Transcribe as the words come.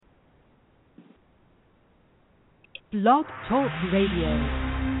Blog Talk Radio.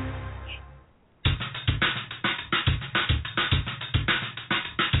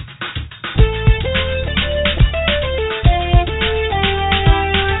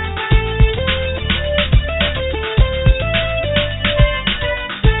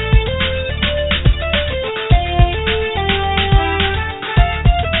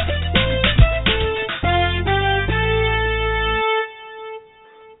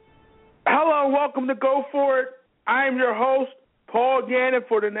 Welcome to Go For It. I am your host, Paul Gannon.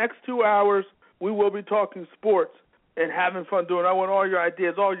 For the next 2 hours, we will be talking sports and having fun doing it. I want all your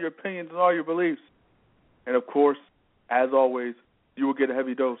ideas, all your opinions, and all your beliefs. And, of course, as always, you will get a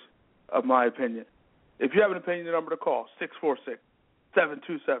heavy dose of my opinion. If you have an opinion, the number to call,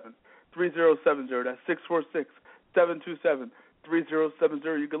 646-727-3070. That's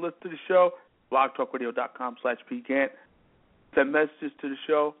 646-727-3070. You can listen to the show, blogtalkradio.com/pgant. Send messages to the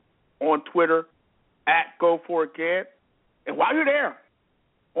show on Twitter, @GoForItGant. And while you're there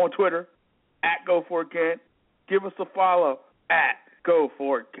on Twitter, @GoForItGant, give us a follow,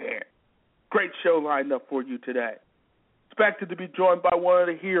 @GoForItGant. Great show lined up for you today. Expected to be joined by one of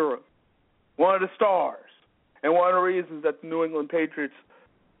the heroes, one of the stars, and one of the reasons that the New England Patriots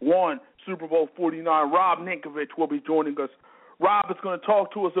won Super Bowl 49. Rob Ninkovich will be joining us. Rob is going to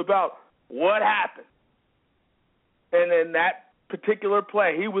talk to us about what happened. And in that particular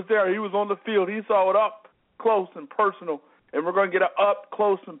play, he was there, he was on the field, he saw it up close and personal, and we're going to get an up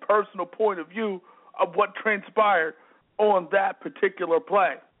close and personal point of view of what transpired on that particular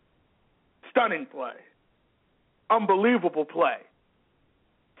play. Stunning play. Unbelievable play.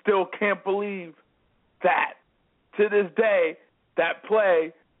 Still can't believe that to this day that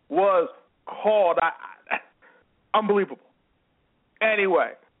play was called. Unbelievable.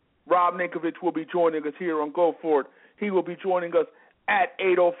 Anyway, Rob Ninkovich will be joining us here on Go For It. He will be joining us at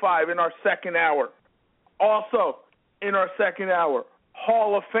 8:05 in our second hour. Also, in our second hour,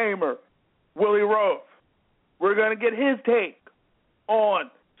 Hall of Famer Willie Rove. We're going to get his take on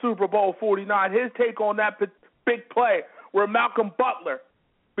Super Bowl 49, his take on that big play where Malcolm Butler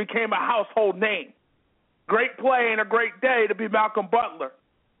became a household name. Great play and a great day to be Malcolm Butler.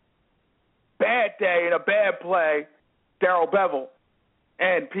 Bad day and a bad play, Darrell Bevell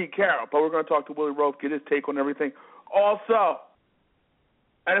and Pete Carroll. But we're going to talk to Willie Rove, get his take on everything. Also,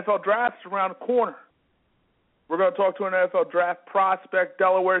 NFL draft's around the corner. We're going to talk to an NFL draft prospect,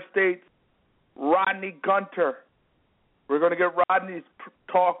 Delaware State's Rodney Gunter. We're going to get Rodney's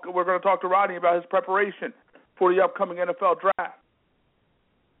talk. We're going to talk to Rodney about his preparation for the upcoming NFL draft.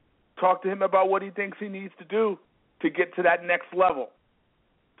 Talk to him about what he thinks he needs to do to get to that next level.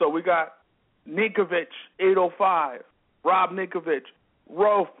 So we got Ninkovich, 8:05, Rob Ninkovich,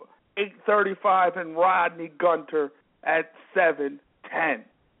 Rofe, 8:35, and Rodney Gunter at 7:10.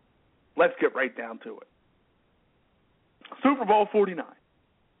 Let's get right down to it. Super Bowl 49.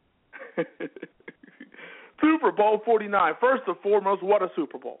 Super Bowl 49. First and foremost, what a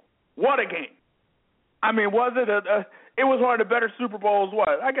Super Bowl. What a game. I mean, was it it was one of the better Super Bowls,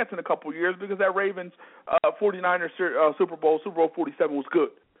 I guess in a couple of years, because that Ravens 49ers Super Bowl 47 was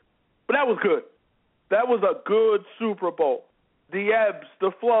good. But that was good. That was a good Super Bowl. The ebbs,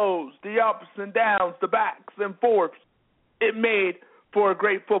 the flows, the ups and downs, the backs and forths. It made for a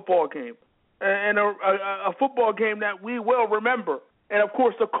great football game. And a football game that we will remember. And, of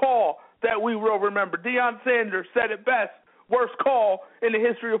course, a call that we will remember. Deion Sanders said it best, worst call in the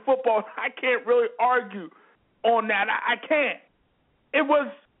history of football. I can't really argue on that. I can't. It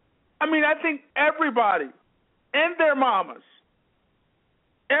was, I think everybody and their mamas,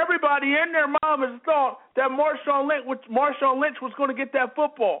 thought that Marshawn Lynch was going to get that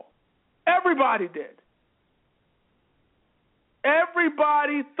football. Everybody did.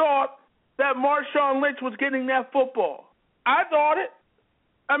 Everybody thought that Marshawn Lynch was getting that football. I thought it.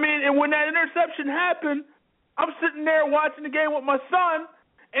 And when that interception happened, I'm sitting there watching the game with my son,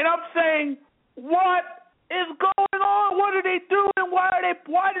 and I'm saying, what is going on? What are they doing? Why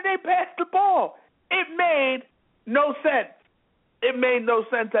did they pass the ball? It made no sense. It made no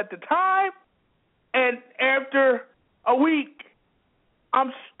sense at the time, and after a week,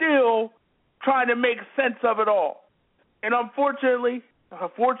 I'm still trying to make sense of it all. And unfortunately, I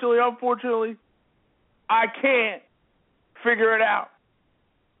can't figure it out.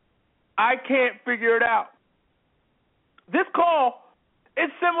 This call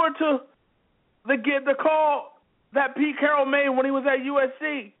is similar to the call that Pete Carroll made when he was at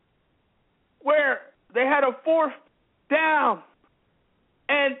USC, where they had a fourth down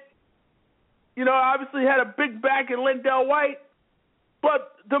and, obviously had a big back in Lindell White,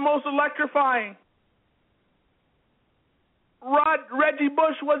 but the most electrifying Reggie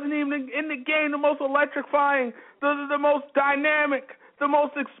Bush wasn't even in the game, the most electrifying, the most dynamic, the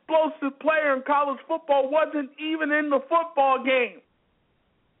most explosive player in college football wasn't even in the football game.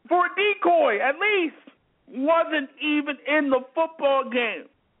 For a decoy, at least, wasn't even in the football game.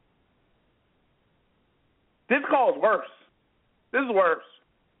 This call is worse. This is worse.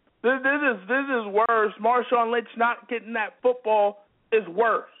 This is worse. Marshawn Lynch not getting that football is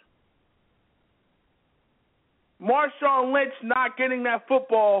worse. Marshawn Lynch not getting that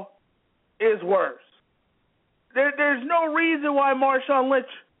football is worse. There's no reason why Marshawn Lynch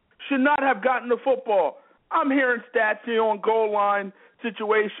should not have gotten the football. I'm hearing stats here on goal line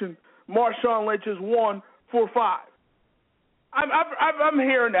situation. Marshawn Lynch is 1 for 5. I'm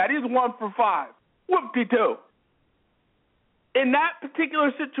hearing that. He's 1 for 5. Whoop-de-doo. In that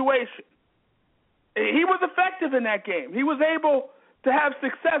particular situation, he was effective in that game. He was able to have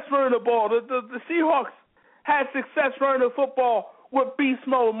success running the ball. The Seahawks had success running the football with beast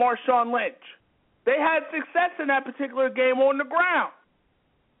mode, Marshawn Lynch. They had success in that particular game on the ground.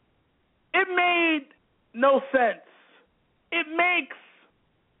 It made no sense. It makes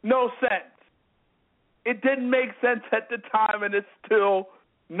no sense. It didn't make sense at the time, and it's still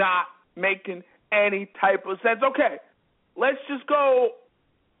not making any type of sense. Okay, let's just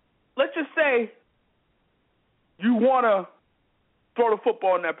say you want to throw the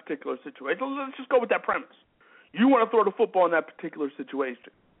football in that particular situation. Let's just go with that premise. You want to throw the football in that particular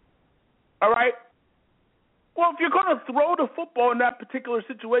situation. All right? Well, if you're going to throw the football in that particular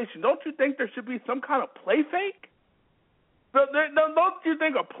situation, don't you think there should be some kind of play fake? Don't you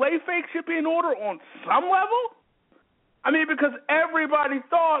think a play fake should be in order on some level? I mean, because everybody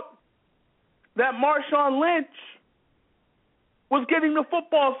thought that Marshawn Lynch was getting the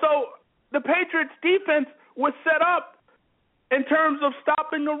football, so the Patriots defense was set up in terms of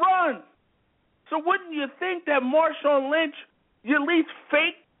stopping the run. So wouldn't you think that Marshawn Lynch, you at least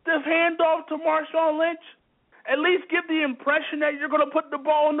fake the handoff to Marshawn Lynch? At least give the impression that you're going to put the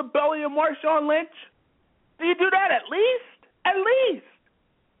ball in the belly of Marshawn Lynch? Do you do that at least? At least.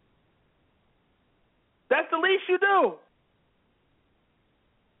 That's the least you do.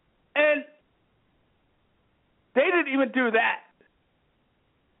 And they didn't even do that.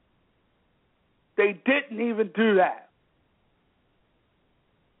 They didn't even do that.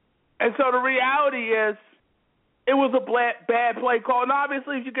 And so the reality is it was a bad play call. And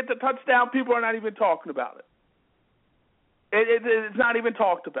obviously if you get the touchdown, people are not even talking about it. It's not even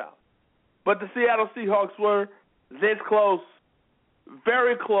talked about. But the Seattle Seahawks were this close,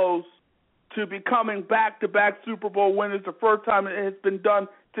 very close, to becoming back-to-back Super Bowl winners, the first time it has been done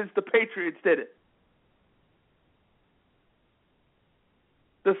since the Patriots did it.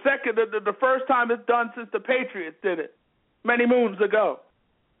 The first time it's done since the Patriots did it, many moons ago.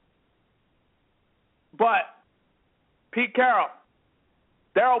 But Pete Carroll,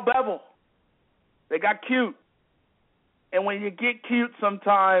 Darrell Bevell, they got cute. And when you get cute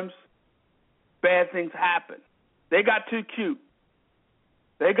sometimes, bad things happen. They got too cute.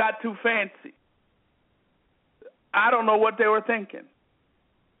 They got too fancy. I don't know what they were thinking.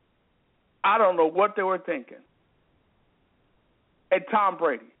 And Tom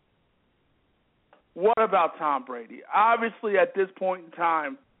Brady. What about Tom Brady? Obviously, at this point in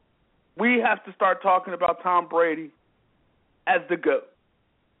time, we have to start talking about Tom Brady as the GOAT.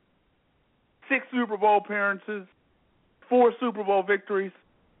 6 Super Bowl appearances, 4 Super Bowl victories.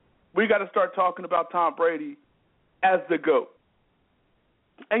 We got to start talking about Tom Brady as the GOAT.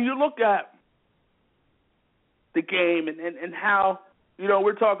 And you look at the game and how,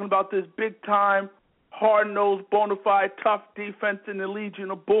 we're talking about this big-time, hard-nosed, bona fide, tough defense in the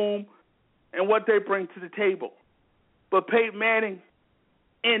Legion of Boom and what they bring to the table. But Peyton Manning,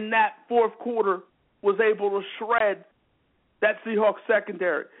 in that fourth quarter, was able to shred that Seahawks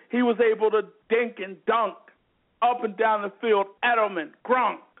secondary. He was able to dink and dunk up and down the field. Edelman,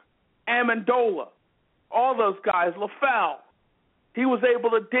 Gronk, Amendola, all those guys, LaFell. He was able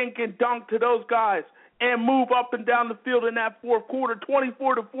to dink and dunk to those guys and move up and down the field in that fourth quarter,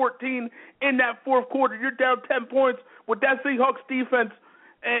 24-14 in that fourth quarter. You're down 10 points with that Seahawks defense,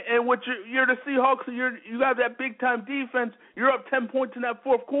 and with you're the Seahawks, and you have that big-time defense. You're up 10 points in that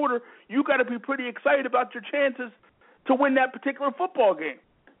fourth quarter. You got to be pretty excited about your chances to win that particular football game.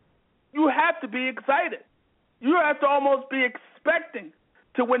 You have to be excited. You have to almost be expecting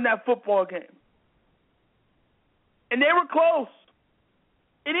to win that football game. And they were close.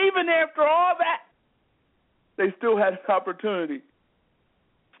 And even after all that, they still had an opportunity.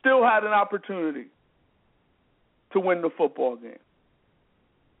 Still had an opportunity to win the football game.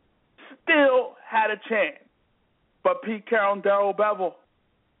 Still had a chance. But Pete Carroll and Darrell Bevell,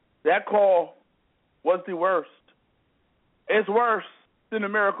 that call was the worst. It's worse than the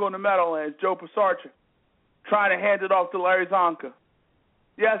Miracle in the Meadowlands, Joe Pisarcik, trying to hand it off to Larry Zonka.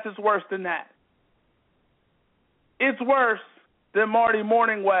 Yes, it's worse than that. It's worse than Marty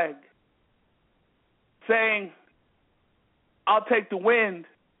Morningweg saying, I'll take the wind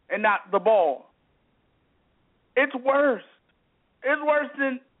and not the ball. It's worse. It's worse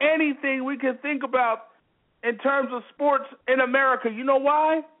than anything we can think about in terms of sports in America. You know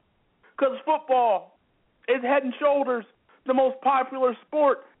why? Because football is head and shoulders the most popular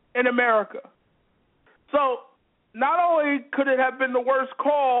sport in America. So not only could it have been the worst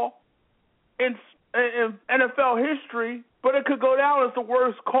call in NFL history, but it could go down as the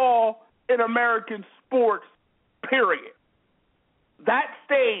worst call in American sports, period. That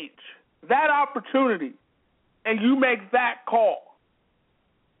stage, that opportunity, and you make that call,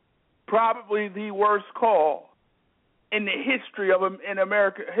 probably the worst call in the history of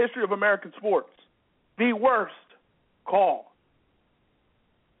American sports. The worst call.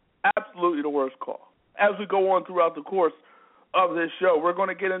 Absolutely the worst call. As we go on throughout the course of this show, we're going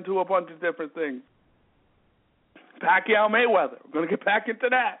to get into a bunch of different things. Pacquiao Mayweather, we're going to get back into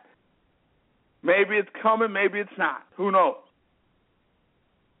that. Maybe it's coming, maybe it's not. Who knows?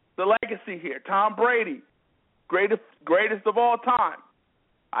 The legacy here, Tom Brady, greatest of all time.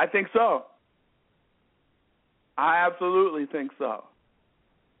 I think so. I absolutely think so.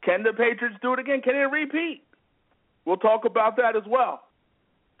 Can the Patriots do it again? Can it repeat? We'll talk about that as well.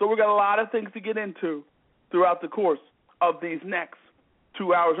 So we've got a lot of things to get into throughout the course of these next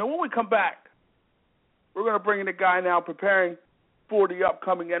 2 hours. And when we come back, we're going to bring in a guy now preparing for the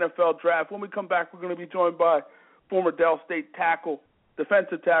upcoming NFL draft. When we come back, we're going to be joined by former Dell State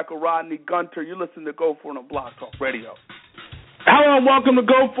defensive tackle Rodney Gunter. You listen to Go For It on Blog Talk Radio. Hello and welcome to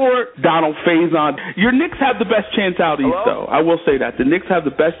Go For It. Donald Faison. Your Knicks have the best chance out east, though. I will say that. The Knicks have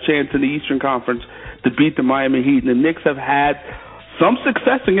the best chance in the Eastern Conference to beat the Miami Heat. And the Knicks have had some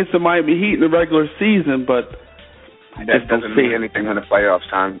success against the Miami Heat in the regular season, but that doesn't mean anything when the playoffs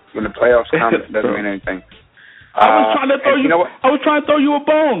come. When the playoffs come, it doesn't mean anything. I was trying to throw I was trying to throw you a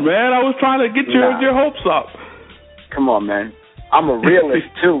bone, man. I was trying to get your hopes up. Come on, man. I'm a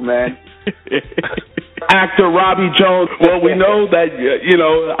realist too, man. Actor Robbie Jones. Well, we know that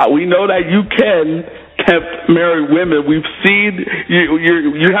you can marry women. We've seen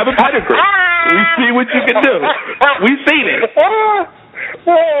you have a pedigree. We see what you can do. We've seen it.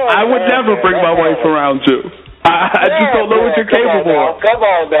 I would never bring my wife around you. I just don't know what you're capable of. Come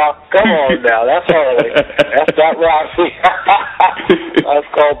on now. That's early. That's not Robbie. That's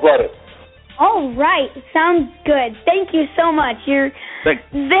cold-blooded. All right. Sounds good. Thank you so much. You're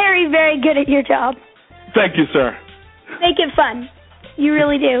very, very good at your job. Thank you, sir. Make it fun. You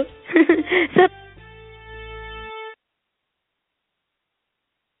really do.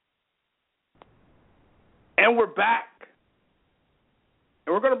 And we're back.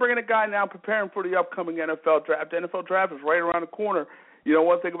 And we're going to bring in a guy now preparing for the upcoming NFL draft. The NFL draft is right around the corner. You know,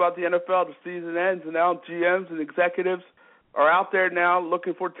 one thing about the NFL, the season ends, and now GMs and executives are out there now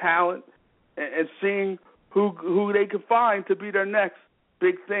looking for talent and seeing who they can find to be their next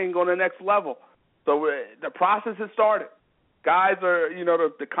big thing on the next level. So the process has started. Guys are,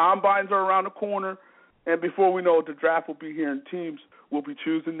 the combines are around the corner, and before we know it, the draft will be here, and teams will be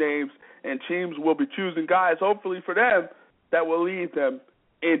choosing names, and teams will be choosing guys, hopefully for them, that will lead them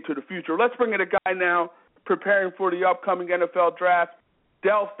into the future. Let's bring in a guy now preparing for the upcoming NFL draft,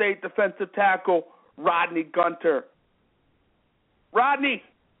 Dell State defensive tackle Rodney Gunter. Rodney.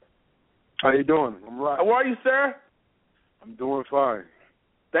 How you doing? I'm right. How are you, sir? I'm doing fine.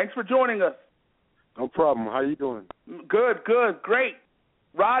 Thanks for joining us. No problem. How you doing? Good, great.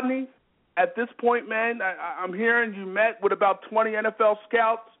 Rodney, at this point, man, I'm hearing you met with about 20 NFL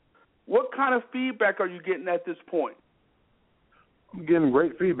scouts. What kind of feedback are you getting at this point? I'm getting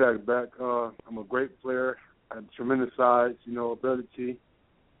great feedback back. I'm a great player. I have tremendous size, ability.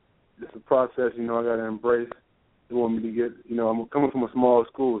 It's a process, I got to embrace. They want me to get, I'm coming from a small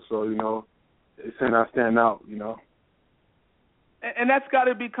school, so, it's saying I stand out, And that's got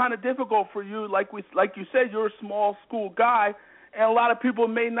to be kind of difficult for you. Like you said, you're a small school guy, and a lot of people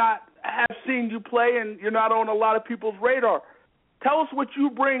may not have seen you play, and you're not on a lot of people's radar. Tell us what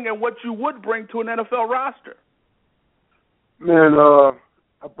you bring and what you would bring to an NFL roster. Man,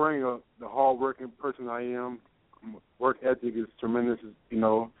 I bring the hard-working person I am. My work ethic is tremendous,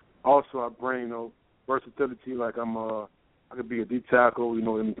 Also, I bring, versatility. Like I could be a deep tackle, in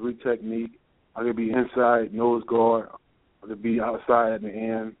the 3 technique. I could be inside, nose guard. I could be outside at the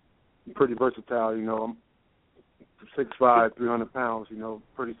end. I'm pretty versatile, I'm 6'5", 300 pounds,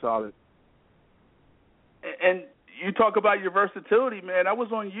 pretty solid. And you talk about your versatility, man. I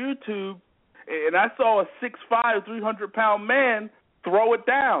was on YouTube, and I saw a 6'5", 300-pound man throw it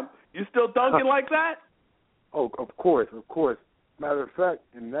down. You still dunking like that? Oh, of course. Matter of fact,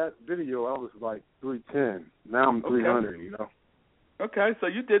 in that video, I was like 310. Now I'm 300, you know. Okay, so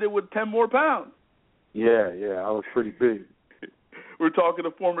you did it with 10 more pounds. Yeah, I was pretty big. We're talking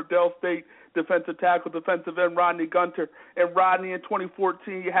to former Dell State defensive tackle, defensive end Rodney Gunter. And Rodney, in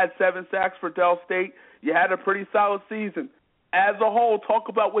 2014, you had 7 sacks for Dell State. You had a pretty solid season. As a whole, talk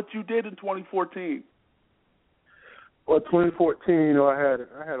about what you did in 2014. Well, 2014, you know, I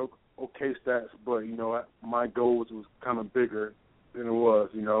had okay stats, but you know, my goals was kind of bigger than it was,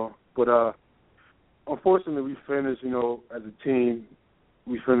 you know. But unfortunately, we finished, you know, as a team,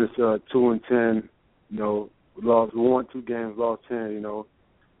 we finished 2-10. You know, we won 2 games, lost 10. You know,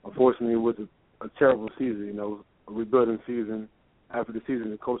 unfortunately, it was a terrible season. You know, a rebuilding season. After the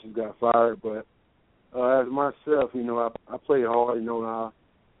season, the coaches got fired. But as myself, you know, I played hard. You know,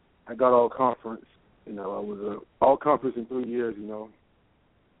 I got all conference. You know, I was all conference in 3 years. You know.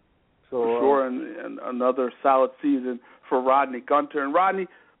 So, for sure, and another solid season for Rodney Gunter. And Rodney,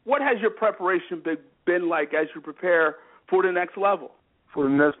 what has your preparation been like as you prepare for the next level? For the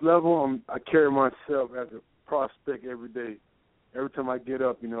next level, I carry myself as a prospect every day. Every time I get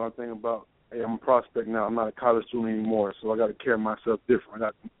up, you know, I think about, hey, I'm a prospect now. I'm not a college student anymore, so I got to carry myself different. I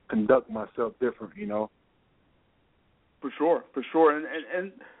got to conduct myself different, you know. For sure.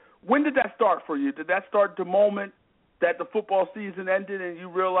 And when did that start for you? Did that start the moment that the football season ended and you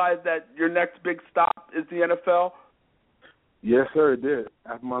realized that your next big stop is the NFL? Yes, sir, it did.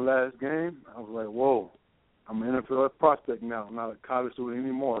 After my last game, I was like, whoa, I'm an NFL prospect now. I'm not a college student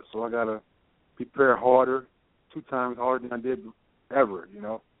anymore, so I got to prepare harder, 2 times harder than I did ever, you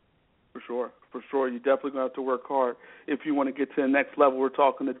know. For sure. You're definitely going to have to work hard if you want to get to the next level. We're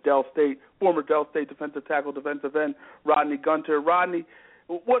talking to former Dell State defensive tackle, defensive end, Rodney Gunter. Rodney,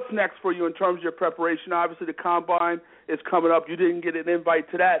 what's next for you in terms of your preparation? Obviously, the Combine is coming up. You didn't get an invite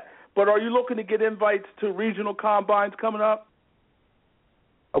to that. But are you looking to get invites to regional Combines coming up?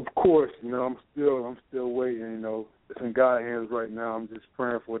 Of course. You know, I'm still waiting. You know, it's in God's hands right now. I'm just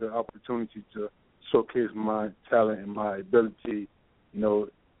praying for the opportunity to showcase my talent and my ability, you know,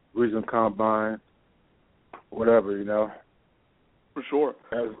 regional Combine, whatever, you know. For sure.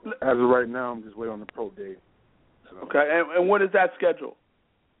 As of right now, I'm just waiting on the pro day. So. Okay, and when is that scheduled?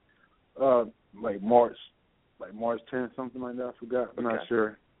 Like March 10th, something like that. I forgot. I'm not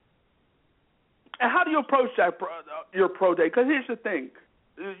sure. And how do you approach that your pro day? Because here's the thing: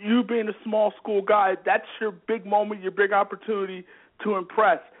 you being a small school guy, that's your big moment, your big opportunity to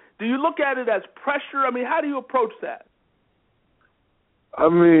impress. Do you look at it as pressure? I mean, how do you approach that? I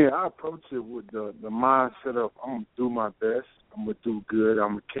mean, I approach it with the mindset of I'm going to do my best. I'm going to do good.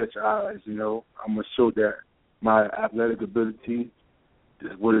 I'm going to catch eyes, you know. I'm going to show that my athletic ability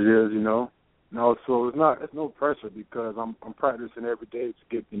is what it is, you know. And also, it's no pressure because I'm practicing every day to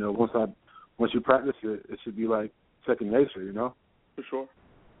get, you know, once you practice it, it should be like second nature, you know. For sure.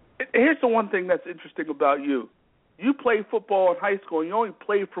 Here's the one thing that's interesting about you. You played football in high school, and you only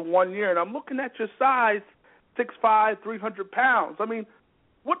played for 1 year, and I'm looking at your size, 6'5", 300 pounds. I mean,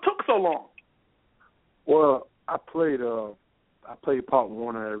 what took so long? Well, I played Pop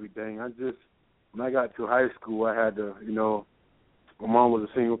Warner every day. When I got to high school, I had to, you know, my mom was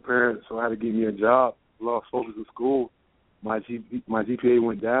a single parent, so I had to get me a job. Lost focus in school. My GPA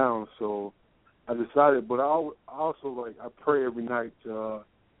went down, so I decided. But I also I pray every night to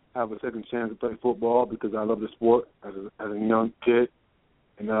have a second chance to play football because I love the sport as a young kid.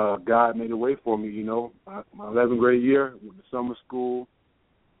 And God made a way for me, you know. My 11th grade year, went to summer school,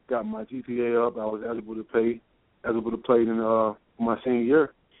 got my GPA up. I was eligible to play in my senior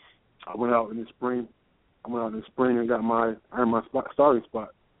year. I went out in the spring and earned my starting spot.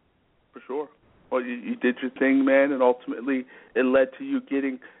 For sure. Well, you did your thing, man, and ultimately it led to you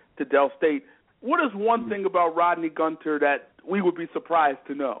getting to Dell State. What is one thing about Rodney Gunter that we would be surprised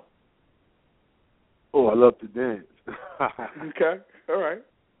to know? Oh, I love to dance. Okay, all right.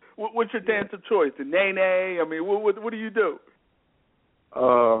 What's your dance of choice? The nae-nae? I mean, what do you do?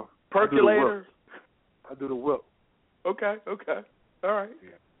 Percolator? I do the whip. Okay, all right.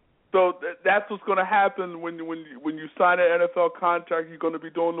 Yeah. So that's what's going to happen when you sign an NFL contract. You're going to be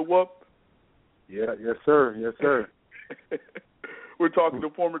doing the whoop. Yeah, yes sir. We're talking to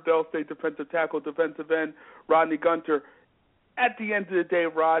former Dell State defensive tackle, defensive end Rodney Gunter. At the end of the day,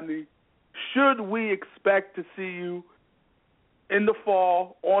 Rodney, should we expect to see you in the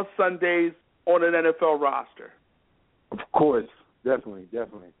fall on Sundays on an NFL roster? Of course, definitely.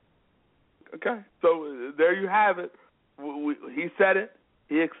 Okay, so there you have it. He said it.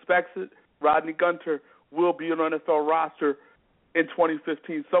 He expects it. Rodney Gunter will be on an NFL roster in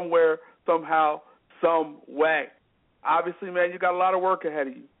 2015, somewhere somehow, some way. Obviously, man, you got a lot of work ahead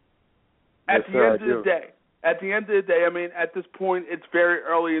of you. At the end of the day, I mean, at this point, it's very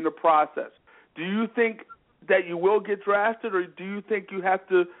early in the process. Do you think that you will get drafted, or do you think you have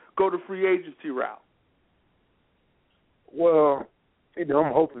to go the free agency route? Well, I'm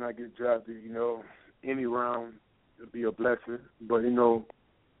hoping I get drafted, any round would be a blessing. But,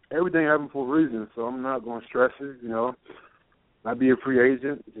 everything happens for a reason, so I'm not going to stress it, I be a free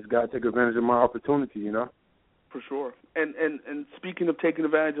agent, just got to take advantage of my opportunity, For sure. And speaking of taking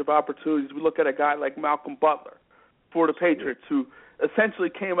advantage of opportunities, we look at a guy like Malcolm Butler for the Patriots, who essentially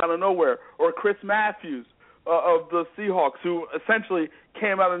came out of nowhere, or Chris Matthews of the Seahawks, who essentially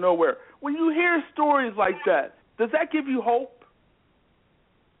came out of nowhere. When you hear stories like that, does that give you hope?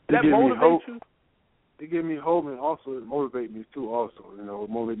 That motivates you? It gives me hope, and also it motivates me too. Also, it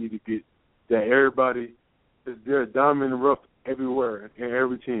motivates me to get that everybody is there, diamond in the rough everywhere in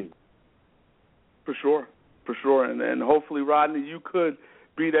every team. For sure. And hopefully, Rodney, you could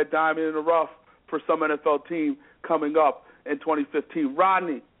be that diamond in the rough for some NFL team coming up in 2015.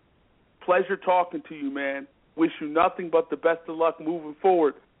 Rodney, pleasure talking to you, man. Wish you nothing but the best of luck moving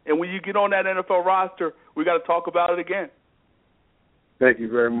forward. And when you get on that NFL roster, we got to talk about it again. Thank you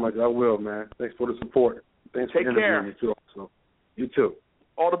very much. I will, man. Thanks for the support. Thanks Take for care. Me too. Also. You too.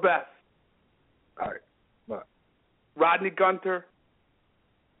 All the best. All right. Bye. Rodney Gunter,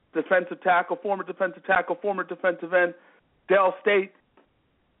 defensive tackle, former defensive end, Dell State.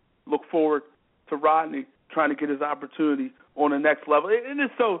 Look forward to Rodney trying to get his opportunity on the next level. It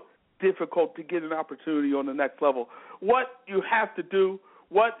is so difficult to get an opportunity on the next level. What you have to do,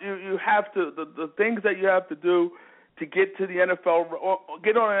 the things that you have to do to get to the NFL,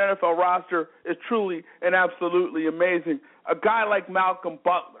 get on an NFL roster is truly and absolutely amazing. A guy like Malcolm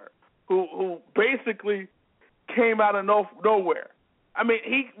Butler, who basically came out of nowhere. I mean,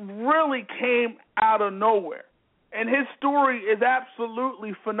 he really came out of nowhere. And his story is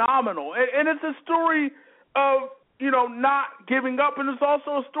absolutely phenomenal. And it's a story of, not giving up, and it's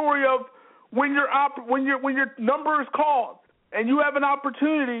also a story of when your number is called and you have an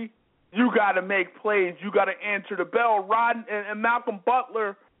opportunity, you got to make plays. You got to answer the bell. And Malcolm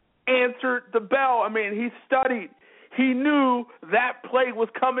Butler answered the bell. I mean, he studied. He knew that play was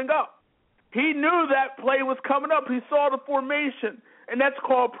coming up. He saw the formation, and that's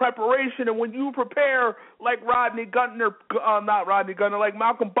called preparation. And when you prepare like like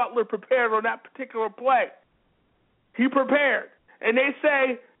Malcolm Butler prepared on that particular play, he prepared. And they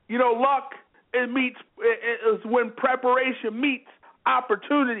say, luck is when preparation meets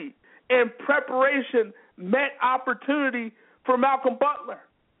opportunity. And preparation met opportunity for Malcolm Butler.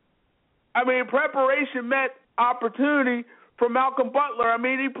 I mean, preparation met opportunity for Malcolm Butler. I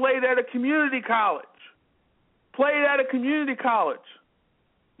mean, he played at a community college.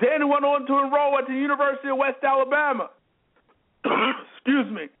 Then he went on to enroll at the University of West Alabama.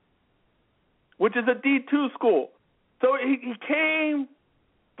 Excuse me. Which is a D2 school. So he came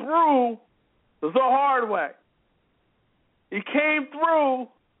through the hard way.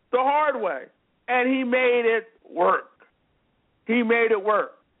 And he made it work.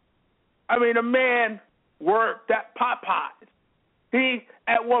 I mean, a man worked at Popeyes. He,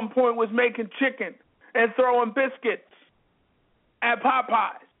 at one point, was making chicken and throwing biscuits at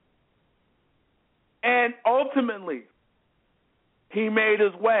Popeyes. And ultimately, he made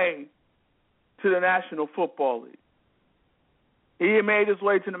his way to the National Football League.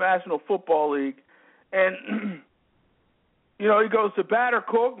 And, he goes to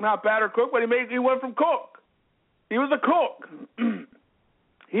not batter cook, but he went from cook. He was a cook.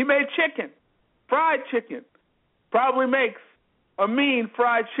 He made fried chicken. Probably makes a mean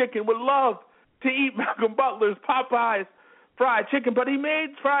fried chicken. Would love to eat Malcolm Butler's Popeyes fried chicken, but he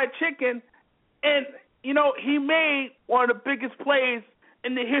made fried chicken, and, he made one of the biggest plays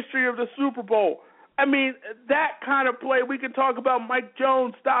in the history of the Super Bowl. I mean, that kind of play, we can talk about Mike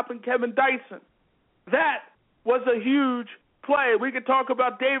Jones stopping Kevin Dyson. That was a huge play. We could talk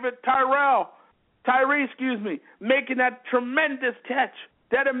about Tyree, making that tremendous catch,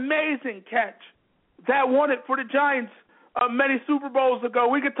 that amazing catch that won it for the Giants many Super Bowls ago.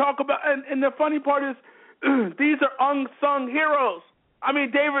 We could talk about, and the funny part is, these are unsung heroes. I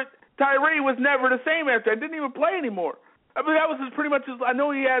mean, Tyree was never the same after. Didn't even play anymore. I mean, that was pretty much his, I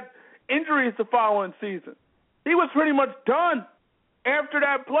know he had injuries the following season. He was pretty much done after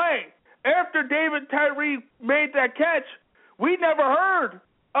that play. After David Tyree made that catch, we never heard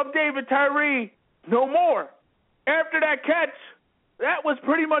of David Tyree no more. After that catch, that was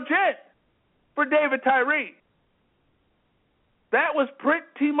pretty much it for David Tyree.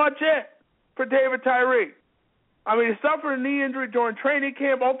 I mean, he suffered a knee injury during training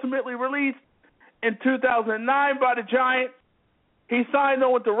camp, ultimately released in 2009 by the Giants. He signed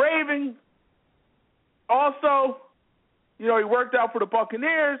on with the Ravens. Also, he worked out for the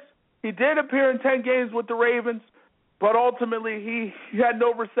Buccaneers. He did appear in 10 games with the Ravens, but ultimately he had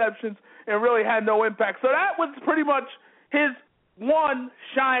no receptions and really had no impact. So that was pretty much his one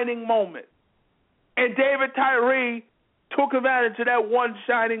shining moment. And David Tyree took advantage of that one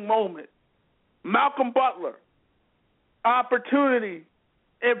shining moment. Malcolm Butler, opportunity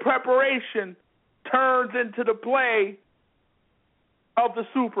and preparation turns into the play of the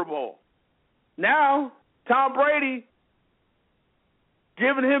Super Bowl. Now, Tom Brady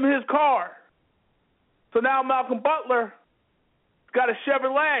giving him his car. So now Malcolm Butler's got a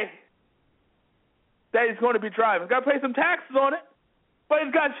Chevrolet that he's going to be driving. Got to pay some taxes on it, but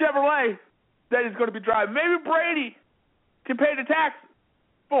he's got a Chevrolet that he's going to be driving. Maybe Brady can pay the taxes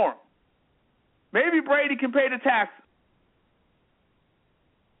for him. Maybe Brady can pay the taxes.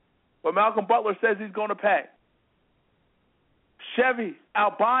 But Malcolm Butler says he's going to pay. Chevy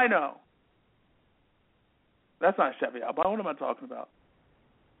Albino. That's not Chevy Albino. What am I talking about?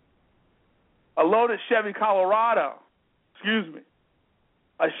 A loaded Chevy Colorado. Excuse me.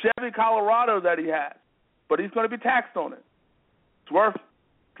 A Chevy Colorado that he has. But he's going to be taxed on it. It's worth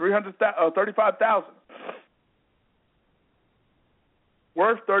 $35,000.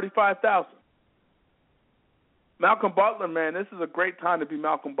 Worth $35,000. Malcolm Butler, man, this is a great time to be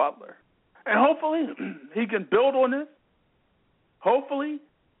Malcolm Butler. And hopefully he can build on this. Hopefully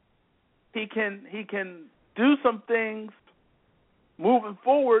he can do some things moving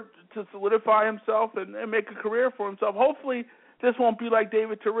forward to solidify himself and make a career for himself. Hopefully this won't be like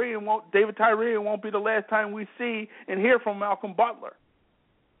David Tyree and won't be the last time we see and hear from Malcolm Butler.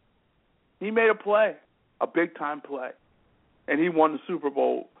 He made a play, a big-time play, and he won the Super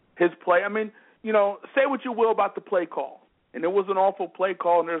Bowl. His play, I mean, say what you will about the play call, and it was an awful play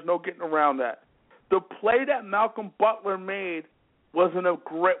call, and there's no getting around that. The play that Malcolm Butler made was a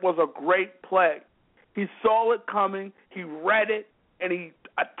great play. He saw it coming, he read it, and he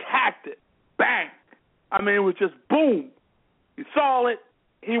attacked it. Bang! I mean, it was just boom. He saw it,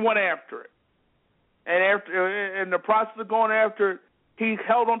 he went after it. And in the process of going after it, he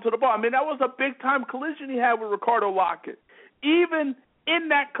held onto the ball. I mean, that was a big-time collision he had with Ricardo Lockett. Even in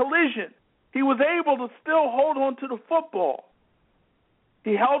that collision, he was able to still hold on to the football.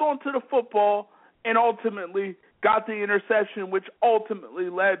 He held on to the football and ultimately got the interception, which ultimately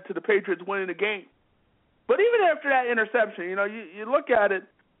led to the Patriots winning the game. But even after that interception, you look at it,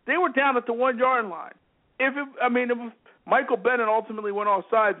 they were down at the 1-yard line. If Michael Bennett ultimately went off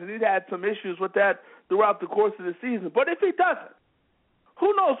sides, and he'd had some issues with that throughout the course of the season. But if he doesn't,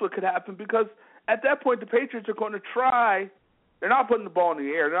 who knows what could happen? Because at that point, the Patriots are going to try. They're not putting the ball in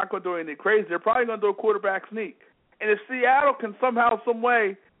the air. They're not going to do anything crazy. They're probably going to do a quarterback sneak. And if Seattle can somehow, some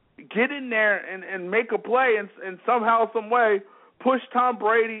way, get in there and make a play and somehow, some way, push Tom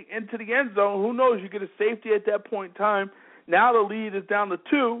Brady into the end zone, who knows? You get a safety at that point in time. Now the lead is down to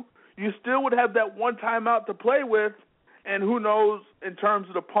 2. You still would have that one timeout to play with, and who knows in terms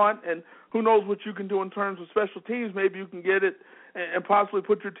of the punt, and who knows what you can do in terms of special teams. Maybe you can get it and possibly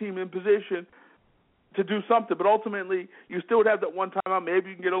put your team in position to do something. But ultimately, you still would have that one timeout. Maybe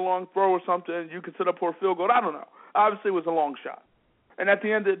you can get a long throw or something, and you can set up for a field goal. I don't know. Obviously, it was a long shot. And at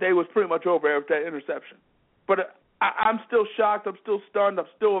the end of the day, it was pretty much over after that interception. But I'm still shocked. I'm still stunned. I'm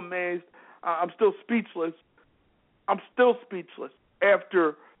still amazed. I'm still speechless.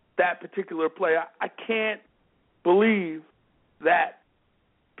 After that particular play. I can't believe that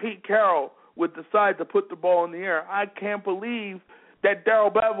Pete Carroll would decide to put the ball in the air. I can't believe that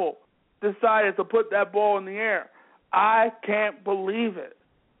Darrell Bevell decided to put that ball in the air. I can't believe it.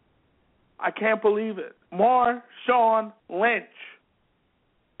 Marshawn Lynch.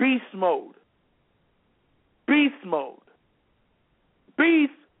 Beast mode.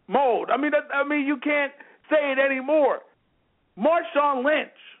 I mean, you can't say it anymore. Marshawn Lynch,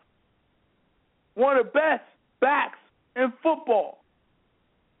 one of the best backs in football.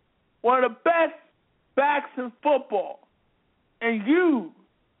 And you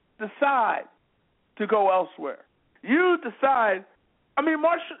decide to go elsewhere. You decide. I mean,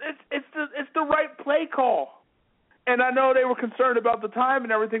 it's the right play call. And I know they were concerned about the time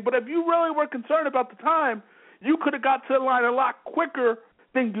and everything, but if you really were concerned about the time, you could have got to the line a lot quicker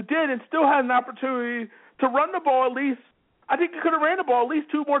than you did and still had an opportunity to run the ball at least. I think you could have ran the ball at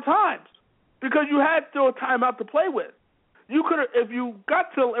least 2 more times because you had still a timeout to play with. You could have, if you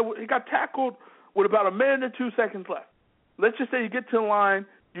got to, he got tackled with about 1 minute and 2 seconds left. Let's just say you get to the line,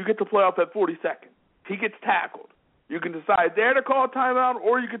 you get to play off at 40 seconds. He gets tackled. You can decide there to call a timeout,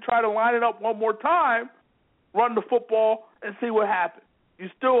 or you can try to line it up one more time run the football, and see what happens. You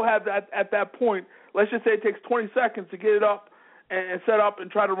still have that at that point. Let's just say it takes 20 seconds to get it up and set up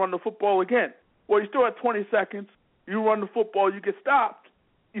and try to run the football again. Well, you still have 20 seconds. You run the football, you get stopped.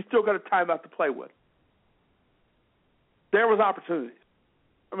 You still got a timeout to play with. There was opportunities.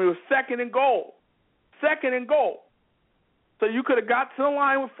 I mean, it was second and goal. Second and goal. So you could have got to the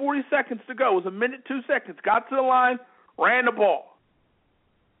line with 40 seconds to go. It was a minute, 2 seconds. Got to the line, ran the ball.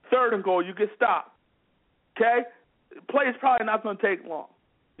 Third and goal, you get stopped. Okay? The play is probably not going to take long.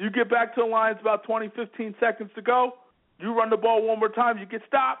 You get back to the line, it's about 20, 15 seconds to go. You run the ball one more time, you get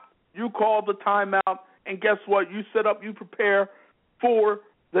stopped. You call the timeout, and guess what? You set up, you prepare for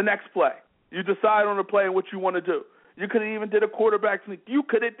the next play. You decide on the play and what you want to do. You could have even did a quarterback sneak. You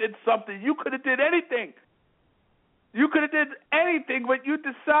could have did something. You could have did anything. You could have did anything, but you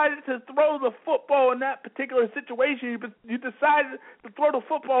decided to throw the football in that particular situation. You decided to throw the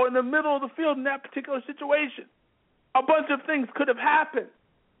football in the middle of the field in that particular situation. A bunch of things could have happened.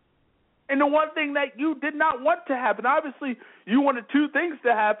 And the one thing that you did not want to happen, obviously you wanted two things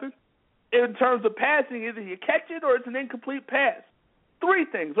to happen in terms of passing. Either you catch it or it's an incomplete pass. Three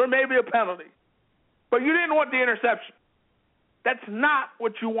things, or maybe a penalty. But you didn't want the interception. That's not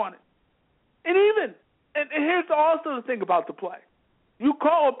what you wanted. And here's also the thing about the play. You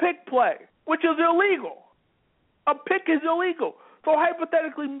call a pick play, which is illegal. A pick is illegal. So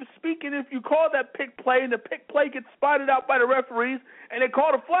hypothetically speaking, if you call that pick play and the pick play gets spotted out by the referees and they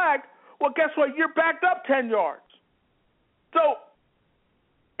call a flag, well, guess what? You're backed up 10 yards. So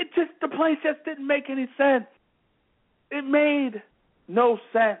the play just didn't make any sense. It made no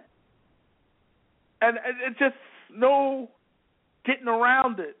sense. And it's just no getting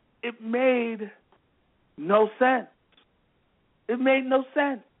around it. It made no sense. It made no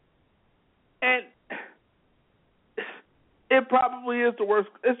sense. And it probably is the worst.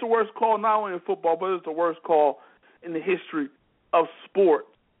 It's the worst call not only in football, but it's the worst call in the history of sports.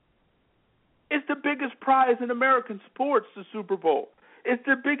 It's the biggest prize in American sports, the Super Bowl. It's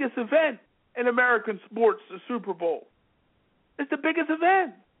the biggest event in American sports, the Super Bowl. It's the biggest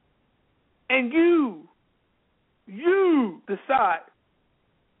event. And you decide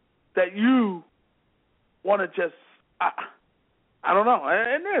that you want to just, I don't know.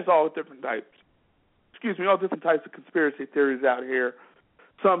 And there's all different types of conspiracy theories out here.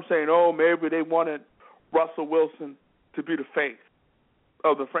 Some saying, maybe they wanted Russell Wilson to be the face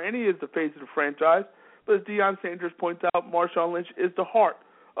of the franchise. And he is the face of the franchise. But as Deion Sanders points out, Marshawn Lynch is the heart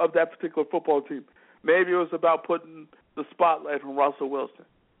of that particular football team. Maybe it was about putting the spotlight on Russell Wilson.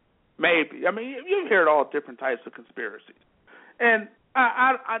 Maybe. I mean, you've heard all different types of conspiracies. And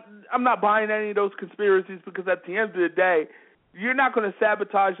I'm not buying any of those conspiracies because at the end of the day, you're not going to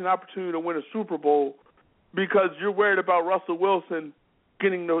sabotage an opportunity to win a Super Bowl because you're worried about Russell Wilson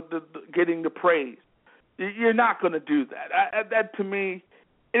getting the praise. You're not going to do that. That to me,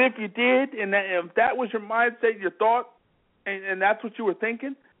 and if you did, and if that was your mindset, your thought, and that's what you were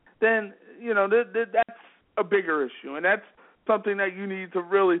thinking, then that's a bigger issue, and that's something that you need to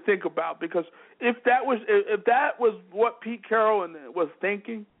really think about, because if that was what Pete Carroll was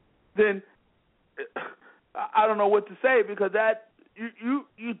thinking, then I don't know what to say, because that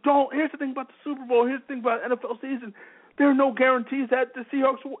you don't. Here's the thing about the Super Bowl. Here's the thing about the NFL season. There are no guarantees that the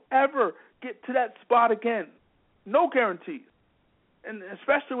Seahawks will ever get to that spot again. No guarantees, and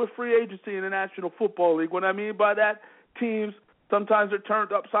especially with free agency in the National Football League. What I mean by that, teams sometimes are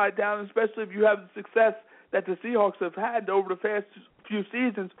turned upside down, especially if you have the success that the Seahawks have had over the past few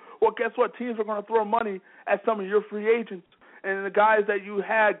seasons. Well, guess what? Teams are going to throw money at some of your free agents. And the guys that you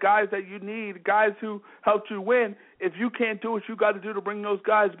had, guys that you need, guys who helped you win, if you can't do what you got to do to bring those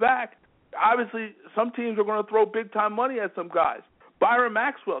guys back, obviously some teams are going to throw big-time money at some guys. Byron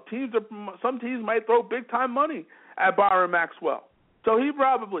Maxwell, some teams might throw big-time money at Byron Maxwell. So he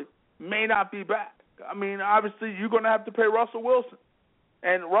probably may not be back. I mean, obviously you're going to have to pay Russell Wilson.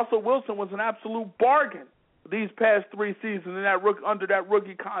 And Russell Wilson was an absolute bargain these past 3 seasons under that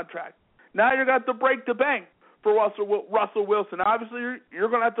rookie contract. Now you're going to have to break the bank for Russell Wilson. Obviously, you're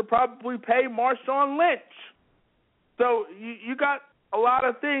going to have to probably pay Marshawn Lynch. So you got a lot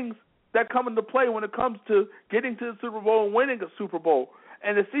of things that come into play when it comes to getting to the Super Bowl and winning a Super Bowl.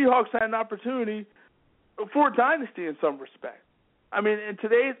 And the Seahawks had an opportunity for a dynasty in some respect. I mean, in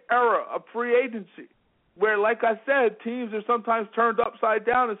today's era of free agency, where, like I said, teams are sometimes turned upside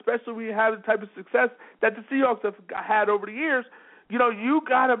down, especially when you have the type of success that the Seahawks have had over the years, you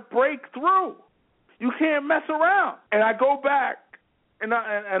got to break through. You can't mess around. And I go back, and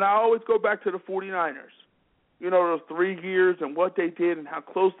I always go back to the 49ers. Those 3 years and what they did and how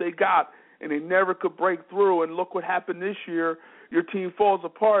close they got, and they never could break through. And look what happened this year. Your team falls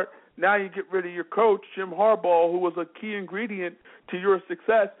apart. now you get rid of your coach, Jim Harbaugh, who was a key ingredient to your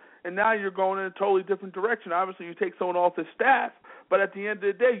success, and now you're going in a totally different direction. Obviously, you take someone off the staff, but at the end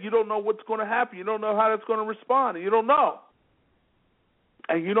of the day, you don't know what's going to happen. You don't know how that's going to respond, and you don't know.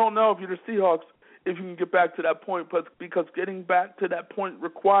 And you don't know if you're the Seahawks if you can get back to that point, but because getting back to that point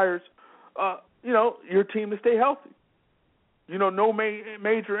requires, your team to stay healthy. No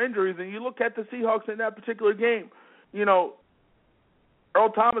major injuries. And you look at the Seahawks in that particular game, Earl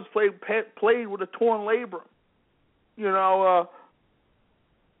Thomas played with a torn labrum.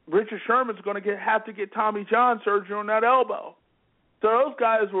 Richard Sherman's going to have to get Tommy John surgery on that elbow. So those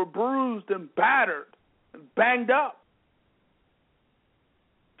guys were bruised and battered and banged up.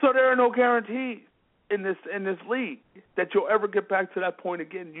 So there are no guarantees in this league that you'll ever get back to that point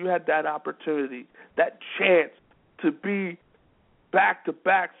again. You had that opportunity, that chance to be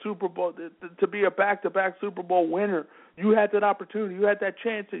back-to-back Super Bowl, to be a back-to-back Super Bowl winner. You had that opportunity. You had that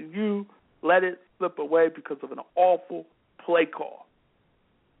chance, and you let it slip away because of an awful play call.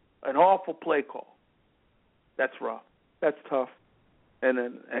 An awful play call. That's rough. That's tough. And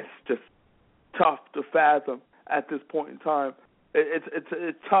then it's just tough to fathom at this point in time.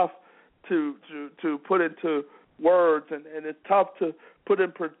 It's tough to put into words, and it's tough to put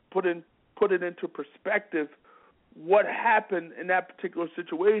it into perspective what happened in that particular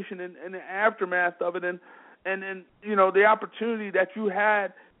situation and the aftermath of it, and the opportunity that you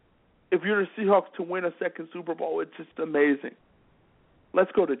had if you're the Seahawks to win a second Super Bowl. It's just amazing.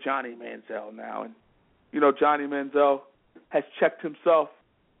 Let's go to Johnny Manziel now, and Johnny Manziel has checked himself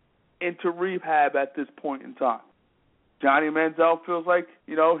into rehab at this point in time. Johnny Manziel feels like,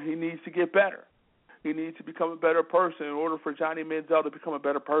 he needs to get better. He needs to become a better person. In order for Johnny Manziel to become a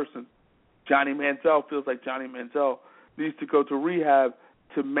better person, Johnny Manziel feels like Johnny Manziel needs to go to rehab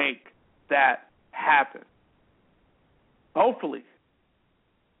to make that happen. Hopefully,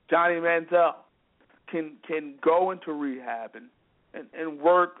 Johnny Manziel can go into rehab and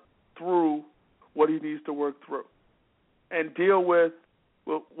work through what he needs to work through and deal with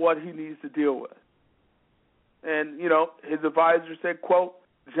what he needs to deal with. And, his advisor said, quote,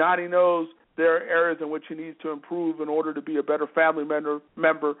 Johnny knows there are areas in which he needs to improve in order to be a better family member,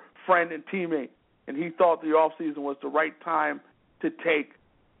 friend, and teammate. And he thought the offseason was the right time to take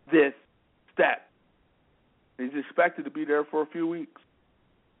this step. He's expected to be there for a few weeks.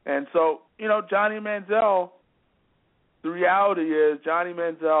 And so, Johnny Manziel, the reality is Johnny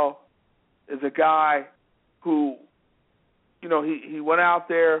Manziel is a guy who, he went out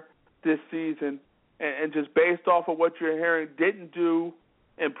there this season and just based off of what you're hearing, didn't do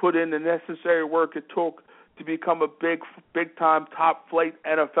and put in the necessary work it took to become a big-time, top-flight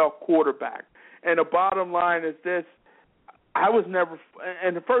NFL quarterback. And the bottom line is this. I was never –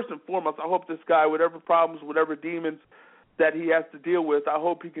 and first and foremost, I hope this guy, whatever problems, whatever demons that he has to deal with, I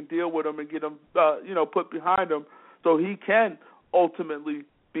hope he can deal with them and get them, put behind him so he can ultimately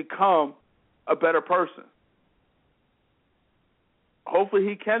become a better person. Hopefully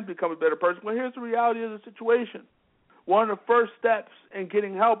he can become a better person. Well, here's the reality of the situation. One of the first steps in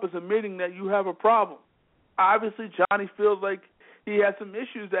getting help is admitting that you have a problem. Obviously, Johnny feels like he has some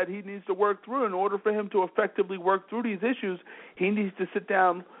issues that he needs to work through. In order for him to effectively work through these issues, he needs to sit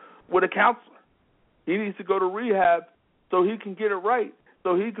down with a counselor. He needs to go to rehab so he can get it right,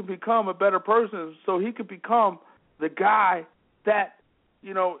 so he can become a better person, so he can become the guy that,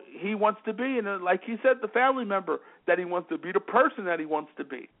 he wants to be. And like he said, the family member that he wants to be, the person that he wants to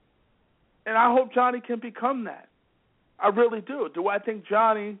be. And I hope Johnny can become that. I really do. Do I think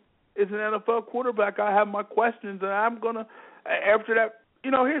Johnny is an NFL quarterback? I have my questions, and I'm going to, after that,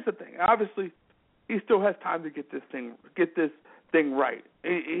 here's the thing. Obviously, he still has time to get this thing right.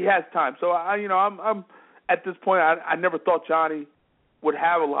 He has time. So, I'm at this point, I never thought Johnny would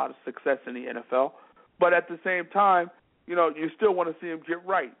have a lot of success in the NFL. But at the same time, you still want to see him get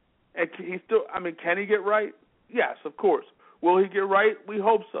right. And can he get right? Yes, of course. Will he get right? We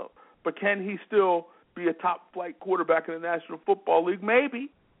hope so. But can he still be a top-flight quarterback in the National Football League? Maybe.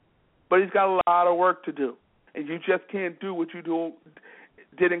 But he's got a lot of work to do. And you just can't do what you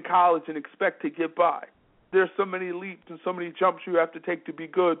did in college and expect to get by. There's so many leaps and so many jumps you have to take to be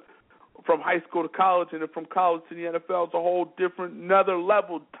good from high school to college, and then from college to the NFL. It's a whole different, another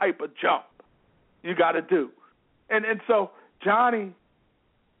level type of jump you got to do. And so Johnny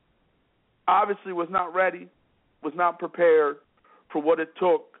obviously was not ready, was not prepared for what it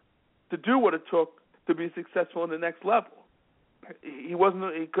took, to do what it took to be successful in the next level. He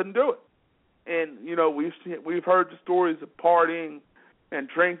couldn't do it. And, we've heard the stories of partying and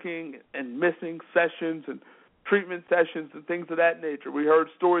drinking and missing sessions and treatment sessions and things of that nature. We heard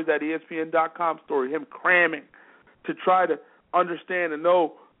stories at ESPN.com story, him cramming to try to understand and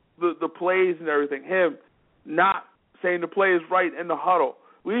know the plays and everything, him not saying the play is right in the huddle.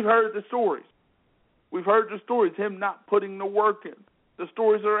 We've heard the stories. Him not putting the work in. The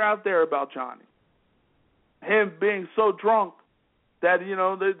stories are out there about Johnny. Him being so drunk that,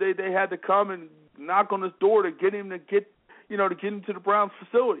 they had to come and knock on his door to get him to get into the Browns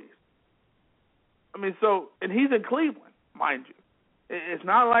facilities. I mean, and he's in Cleveland, mind you. It's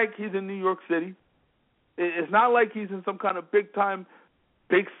not like he's in New York City. It's not like he's in some kind of big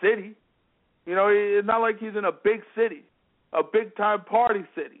city. It's not like he's in a big city, a big-time party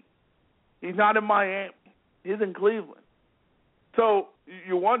city. He's not in Miami. He's in Cleveland. So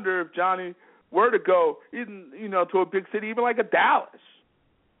you wonder if Johnny were to go, even, to a big city, even like a Dallas.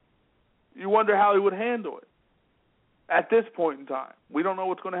 You wonder how he would handle it at this point in time. We don't know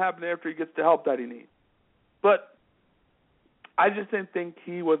what's going to happen after he gets the help that he needs. But I just didn't think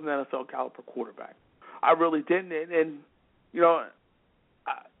he was an NFL caliber quarterback. I really didn't. And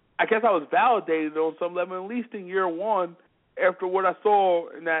I guess I was validated on some level, at least in year one, after what I saw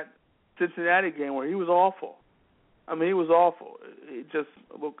in that Cincinnati game where he was awful. I mean, he was awful. He just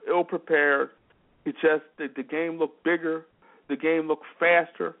looked ill-prepared. The game looked bigger. The game looked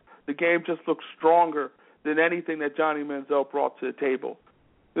faster. The game just looked stronger than anything that Johnny Manziel brought to the table.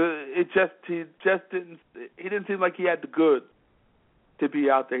 He didn't seem like he had the goods to be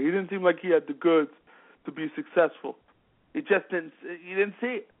out there. He didn't seem like he had the goods to be successful. You didn't see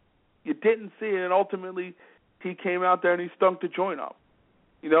it. You didn't see it, and ultimately he came out there and he stunk the joint up.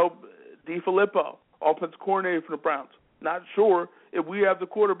 DeFilippo, offensive coordinator for the Browns, not sure if we have the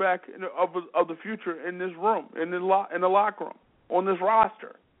quarterback of the future in this room, in the locker room, on this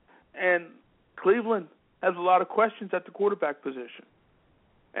roster. And Cleveland has a lot of questions at the quarterback position.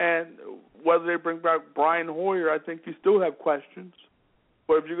 And whether they bring back Brian Hoyer, I think you still have questions.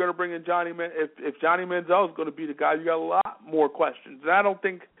 But if you're going to bring in if Johnny Manziel is going to be the guy, you got a lot more questions. And I don't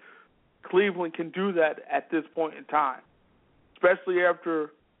think Cleveland can do that at this point in time, especially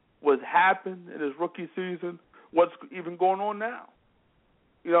after what's happened in his rookie season, what's even going on now.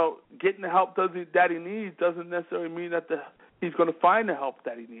 Getting the help that he needs doesn't necessarily mean that he's going to find the help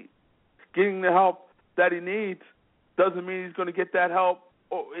that he needs. Getting the help that he needs doesn't mean he's going to get that help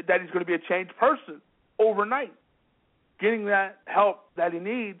or that he's going to be a changed person overnight. Getting that help that he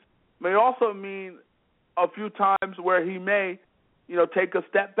needs may also mean a few times where he may, take a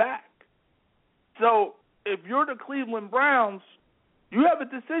step back. So if you're the Cleveland Browns, you have a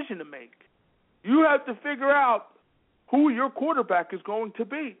decision to make. You have to figure out who your quarterback is going to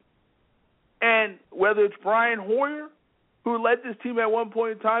be. And whether it's Brian Hoyer, who led this team at one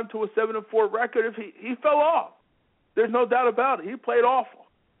point in time to a 7-4 record, if he fell off. There's no doubt about it. He played awful.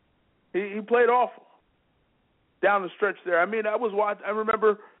 He played awful down the stretch there. I mean, I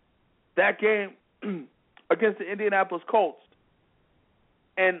remember that game against the Indianapolis Colts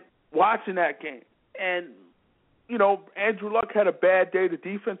and watching that game. And, Andrew Luck had a bad day. The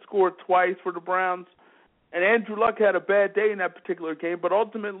defense scored twice for the Browns. And Andrew Luck had a bad day in that particular game. But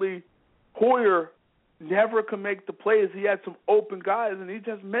ultimately, Hoyer never could make the plays. He had some open guys, and he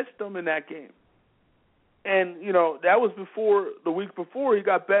just missed them in that game. And, that was the week before he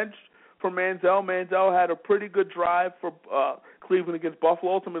got benched for Manziel. Manziel had a pretty good drive for Cleveland against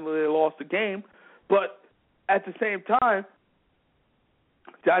Buffalo. Ultimately, they lost the game. But at the same time,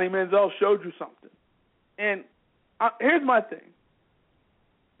 Johnny Manziel showed you something. And here's my thing.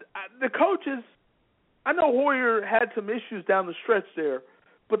 The coaches, I know Hoyer had some issues down the stretch there,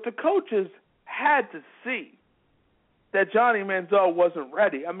 but the coaches had to see that Johnny Manziel wasn't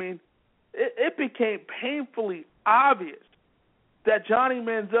ready. I mean, it became painfully obvious that Johnny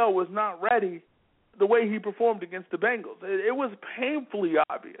Manziel was not ready the way he performed against the Bengals. It was painfully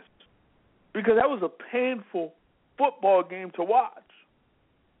obvious because that was a painful football game to watch.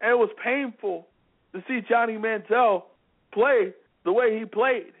 And it was painful to see Johnny Manziel play the way he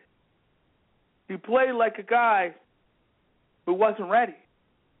played. He played like a guy who wasn't ready.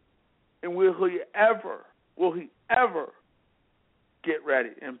 And will he ever get ready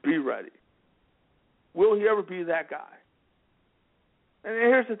and be ready? Will he ever be that guy? And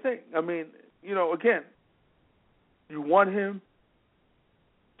here's the thing. I mean, again, you want him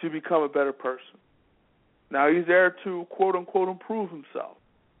to become a better person. Now he's there to, quote, unquote, improve himself.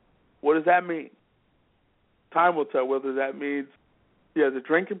 What does that mean? Time will tell whether that means he has a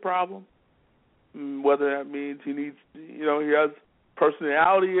drinking problem, whether that means he needs, he has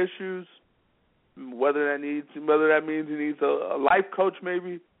personality issues, whether that means he needs a life coach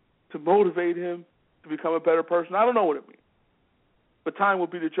maybe to motivate him to become a better person. I don't know what it means. But time will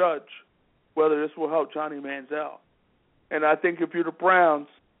be the judge whether this will help Johnny Manziel. And I think if you're the Browns,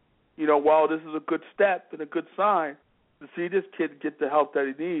 while this is a good step and a good sign, to see this kid get the help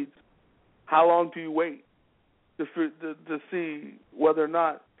that he needs, how long do you wait to see whether or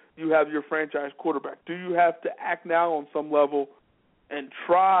not you have your franchise quarterback? Do you have to act now on some level and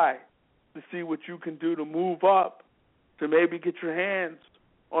try to see what you can do to move up to maybe get your hands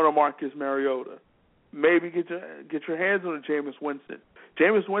on a Marcus Mariota, maybe get your hands on a Jameis Winston?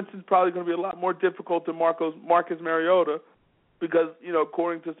 Jameis Winston's probably going to be a lot more difficult than Marcus Mariota because,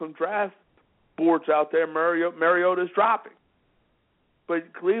 according to some draft boards out there, Mariota is dropping.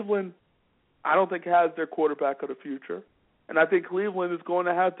 But Cleveland, I don't think, has their quarterback of the future. And I think Cleveland is going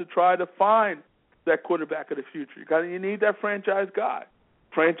to have to try to find that quarterback of the future. You need that franchise guy.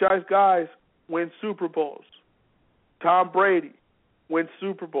 Franchise guys win Super Bowls. Tom Brady wins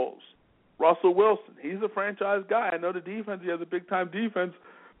Super Bowls. Russell Wilson, he's a franchise guy. I know the defense, he has a big-time defense,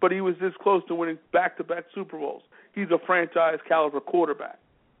 but he was this close to winning back-to-back Super Bowls. He's a franchise-caliber quarterback.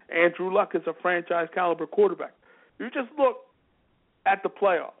 Andrew Luck is a franchise-caliber quarterback. You just look at the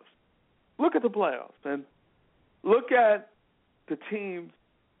playoffs. Look at the playoffs and look at the teams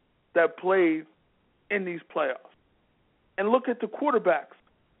that played in these playoffs. And look at the quarterbacks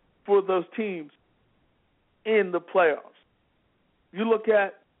for those teams in the playoffs. You look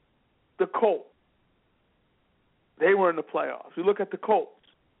at the Colts. They were in the playoffs. You look at the Colts,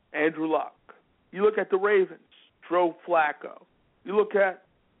 Andrew Luck. You look at the Ravens, Joe Flacco. You look at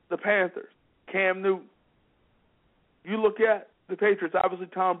the Panthers, Cam Newton. You look at the Patriots, obviously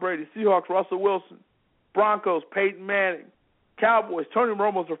Tom Brady. Seahawks, Russell Wilson. Broncos, Peyton Manning. Cowboys, Tony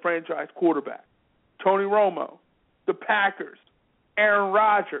Romo's a franchise quarterback. Tony Romo. The Packers, Aaron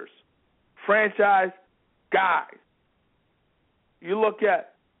Rodgers, franchise guys. You look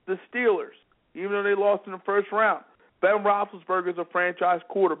at the Steelers, even though they lost in the first round. Ben Roethlisberger is a franchise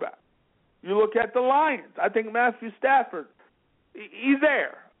quarterback. You look at the Lions. I think Matthew Stafford, he's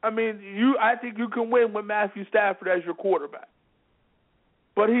there. I think you can win with Matthew Stafford as your quarterback.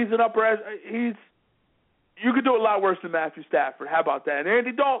 But you could do a lot worse than Matthew Stafford. How about that? And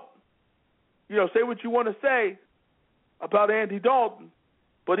Andy Dalton, say what you want to say about Andy Dalton,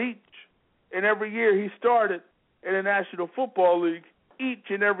 but each and every year he started in the National Football League, each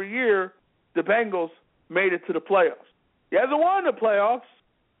and every year the Bengals made it to the playoffs. He hasn't won the playoffs,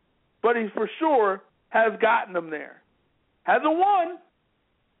 but he for sure has gotten them there. Hasn't won,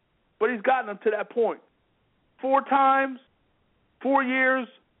 but he's gotten them to that point. 4 times, 4 years,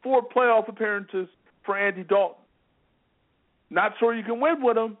 4 playoff appearances for Andy Dalton. Not sure you can win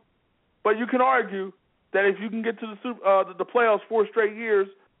with him, but you can argue that if you can get to the playoffs 4 straight years,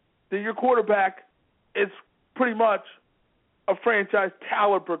 then your quarterback is pretty much a franchise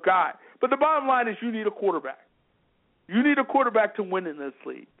caliber guy. But the bottom line is you need a quarterback. You need a quarterback to win in this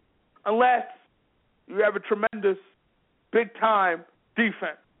league, unless you have a tremendous, big-time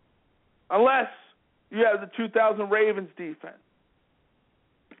defense, unless you have the 2000 Ravens defense,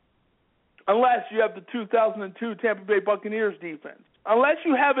 unless you have the 2002 Tampa Bay Buccaneers defense, unless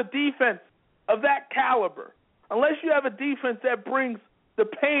you have a defense of that caliber, unless you have a defense that brings the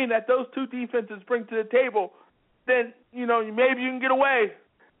pain that those two defenses bring to the table, then, maybe you can get away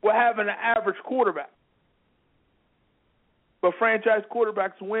with having an average quarterback. But franchise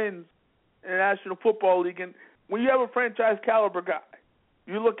quarterbacks wins in the National Football League. And when you have a franchise caliber guy,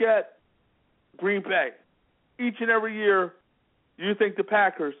 you look at Green Bay. Each and every year, you think the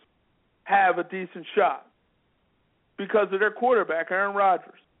Packers have a decent shot because of their quarterback, Aaron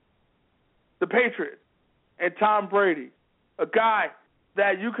Rodgers. The Patriots and Tom Brady, a guy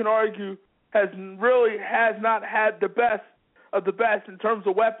that you can argue has not had the best of the best in terms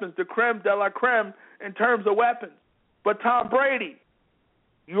of weapons, the creme de la creme in terms of weapons. But Tom Brady,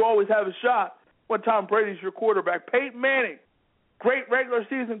 you always have a shot when Tom Brady's your quarterback. Peyton Manning, great regular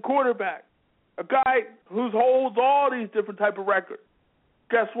season quarterback, a guy who holds all these different type of records.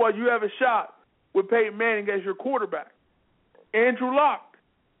 Guess what? You have a shot with Peyton Manning as your quarterback. Andrew Luck,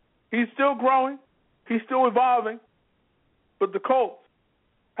 he's still growing, he's still evolving, but the Colts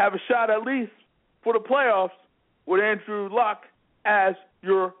have a shot at least for the playoffs with Andrew Luck as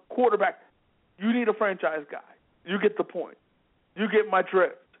your quarterback. You need a franchise guy. You get the point. You get my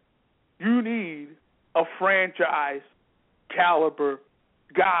drift. You need a franchise caliber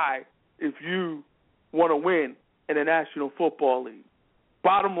guy if you want to win in the National Football League.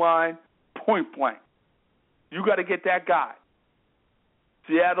 Bottom line, point blank. You got to get that guy.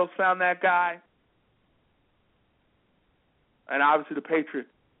 Seattle's found that guy. And obviously the Patriots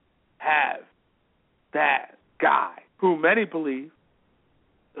have that guy who many believe,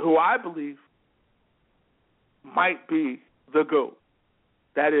 who I believe, might be the GOAT.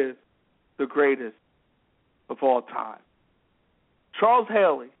 That is the greatest of all time. Charles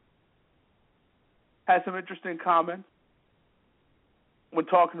Haley has some interesting comments when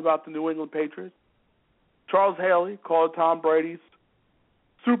talking about the New England Patriots. Charles Haley called Tom Brady's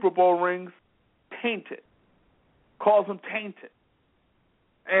Super Bowl rings tainted. Calls them tainted.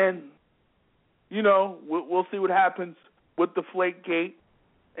 And, we'll see what happens with the Deflategate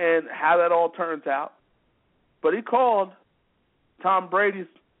and how that all turns out. But he called Tom Brady's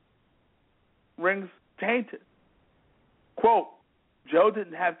rings tainted. Quote, Joe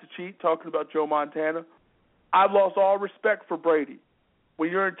didn't have to cheat, talking about Joe Montana. I've lost all respect for Brady.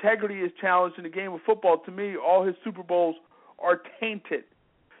 When your integrity is challenged in a game of football, to me, all his Super Bowls are tainted.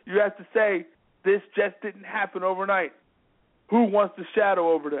 You have to say, this just didn't happen overnight. Who wants the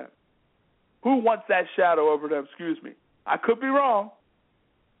shadow over them? Who wants that shadow over them? Excuse me. I could be wrong,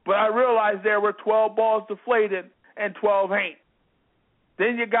 but I realized there were 12 balls deflated and 12 ain't.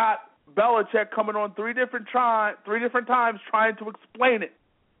 Then you got Belichick coming on three different times trying to explain it.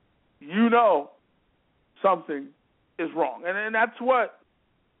 Something is wrong. And that's what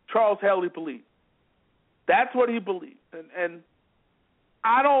Charles Haley believed. That's what he believed. And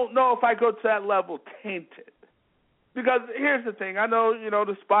I don't know if I go to that level, tainted. Because here's the thing. I know,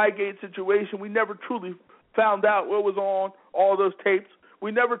 the Spygate situation, we never truly found out what was on all those tapes.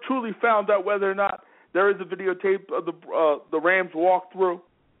 We never truly found out whether or not there is a videotape of the Rams walkthrough.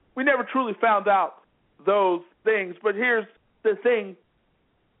 We never truly found out those things. But here's the thing.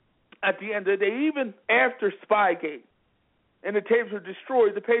 At the end of the day, even after Spygate and the tapes were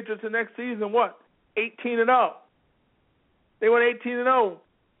destroyed, the Patriots the next season, 18-0. They went 18-0.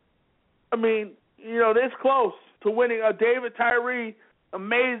 I mean, this close to winning. A David Tyree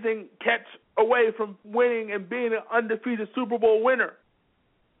amazing catch away from winning and being an undefeated Super Bowl winner.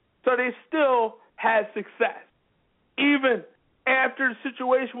 So they still had success. Even after the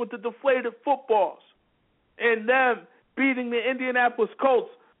situation with the deflated footballs and them beating the Indianapolis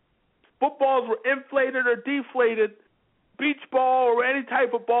Colts, footballs were inflated or deflated, beach ball or any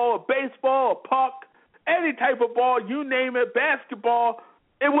type of ball, a baseball, a puck, any type of ball, you name it, basketball,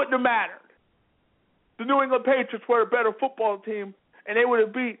 it wouldn't have mattered. The New England Patriots were a better football team, and they would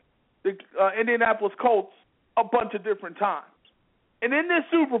have beat the Indianapolis Colts a bunch of different times. And in this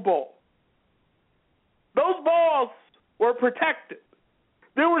Super Bowl, those balls were protected.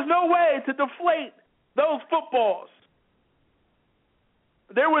 There was no way to deflate those footballs.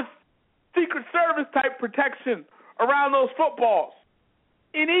 There was Secret Service type protection around those footballs.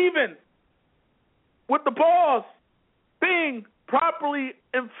 And even with the balls being properly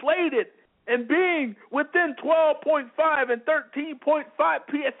inflated and being within 12.5 and 13.5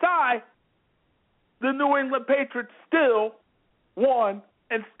 PSI, the New England Patriots still won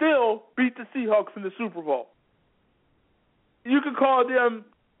and still beat the Seahawks in the Super Bowl. You can call them,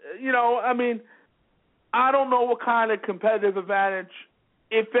 I don't know what kind of competitive advantage,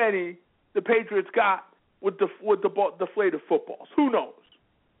 if any, the Patriots got with the deflated footballs. Who knows?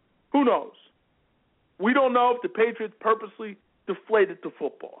 Who knows? We don't know if the Patriots purposely deflated the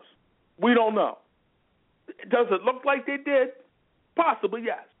footballs. We don't know. Does it look like they did? Possibly,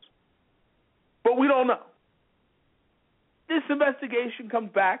 yes. But we don't know. This investigation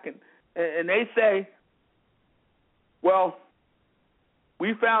comes back and they say, well,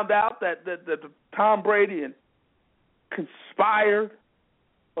 we found out that Tom Brady conspired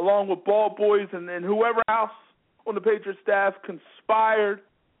along with ball boys and whoever else on the Patriots staff conspired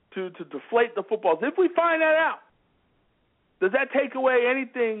to deflate the footballs. If we find that out, does that take away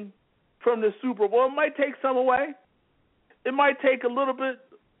anything from the Super Bowl? It might take some away. It might take a little bit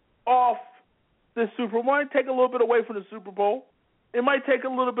off the Super Bowl. It might take a little bit away from the Super Bowl. It might take a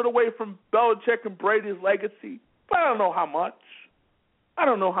little bit away from Belichick and Brady's legacy. But I don't know how much. I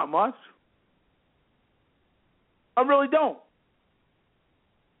don't know how much. I really don't.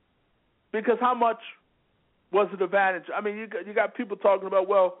 Because how much was it advantage? I mean, you got people talking about,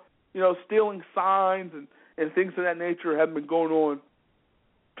 stealing signs and things of that nature have been going on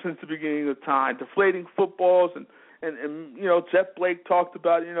since the beginning of time. Deflating footballs and Jeff Blake talked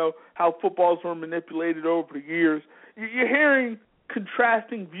about, how footballs were manipulated over the years. You're hearing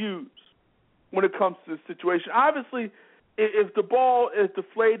contrasting views when it comes to the situation. Obviously, if the ball is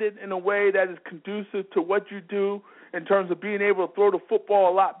deflated in a way that is conducive to what you do in terms of being able to throw the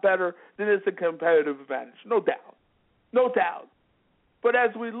football a lot better, then it's a competitive advantage. No doubt. No doubt. But as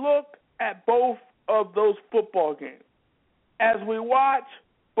we look at both of those football games, as we watch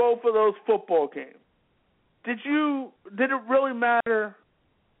both of those football games, did it really matter?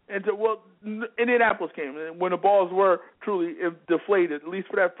 Indianapolis game, when the balls were truly deflated, at least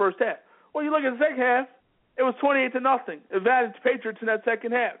for that first half. Well, you look at the second half, it was 28-0, advantage Patriots in that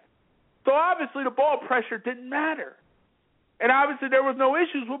second half. So obviously the ball pressure didn't matter. And obviously there was no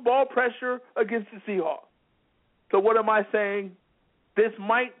issues with ball pressure against the Seahawks. So what am I saying? this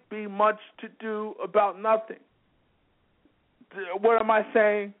might be much to do about nothing. What am I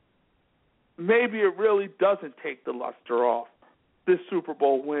saying? Maybe it really doesn't take the luster off this Super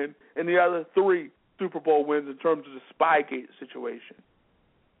Bowl win and the other 3 Super Bowl wins in terms of the Spygate situation.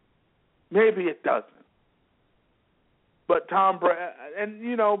 Maybe it doesn't. But Tom Brady,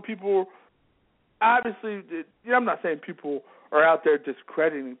 and, people, obviously, I'm not saying people are out there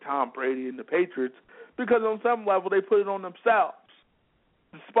discrediting Tom Brady and the Patriots, because on some level they put it on themselves.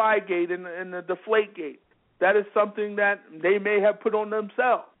 The Spygate and the Deflategate, that is something that they may have put on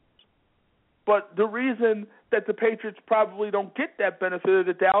themselves. But the reason that the Patriots probably don't get that benefit of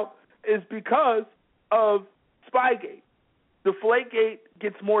the doubt is because of Spygate. Deflategate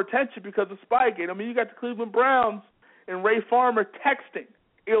gets more attention because of Spygate. I mean, you got the Cleveland Browns and Ray Farmer texting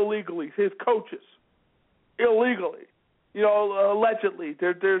illegally, his coaches, illegally. Allegedly.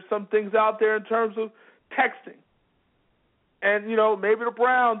 There's some things out there in terms of texting. And, maybe the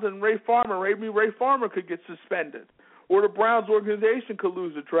Browns and Ray Farmer could get suspended. Or the Browns organization could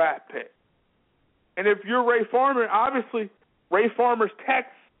lose a draft pick. And if you're Ray Farmer, obviously Ray Farmer's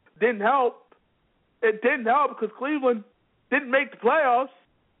text didn't help. It didn't help because Cleveland didn't make the playoffs.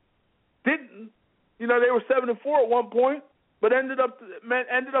 Didn't. They were 7-4 at one point, but ended up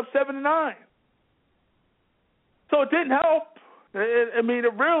 7-9. So it didn't help. It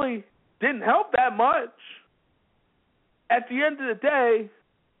really didn't help that much. At the end of the day,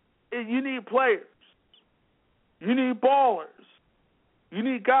 you need players. You need ballers. You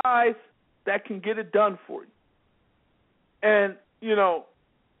need guys that can get it done for you. And,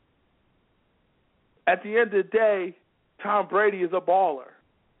 at the end of the day, Tom Brady is a baller.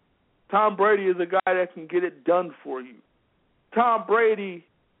 Tom Brady is a guy that can get it done for you. Tom Brady,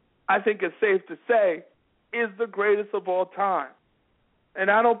 I think it's safe to say, is the greatest of all time.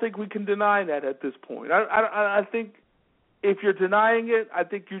 And I don't think we can deny that at this point. I think if you're denying it, I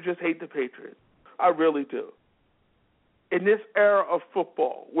think you just hate the Patriots. I really do. In this era of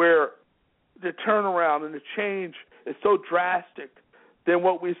football where the turnaround and the change is so drastic than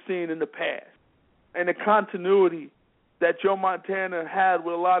what we've seen in the past, and the continuity that Joe Montana had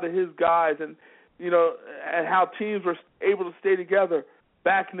with a lot of his guys, and and how teams were able to stay together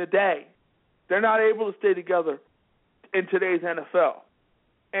back in the day, they're not able to stay together in today's NFL.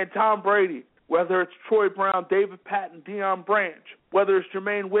 And Tom Brady, whether it's Troy Brown, David Patton, Deion Branch, whether it's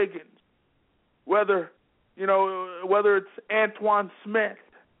Jermaine Wiggins, whether it's Antoine Smith,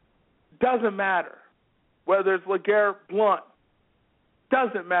 doesn't matter. Whether it's LeGarrette Blount,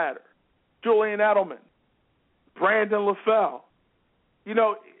 doesn't matter. Julian Edelman, Brandon LaFell.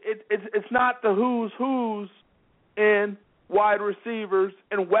 It's not the who's in wide receivers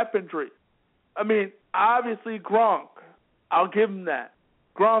and weaponry. Obviously Gronk, I'll give him that.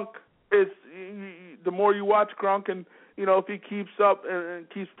 Gronk is, the more you watch Gronk and, if he keeps up and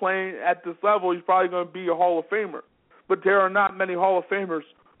keeps playing at this level, he's probably going to be a Hall of Famer. But there are not many Hall of Famers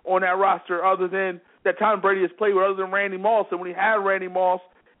on that roster other than that Tom Brady has played with, other than Randy Moss. And when he had Randy Moss,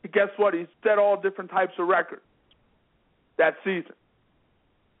 guess what? He set all different types of records that season.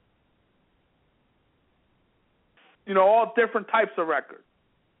 All different types of records.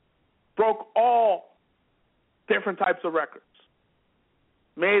 Broke all different types of records.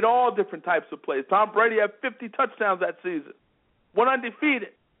 Made all different types of plays. Tom Brady had 50 touchdowns that season. Went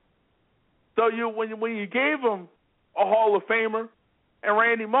undefeated. So when you gave him a Hall of Famer and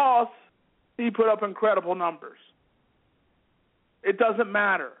Randy Moss, he put up incredible numbers. It doesn't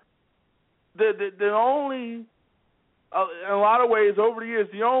matter. The only, in a lot of ways, over the years,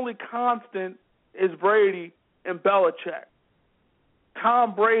 the only constant is Brady and Belichick.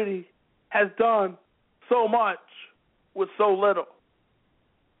 Tom Brady has done so much with so little.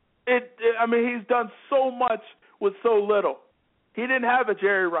 He's done so much with so little. He didn't have a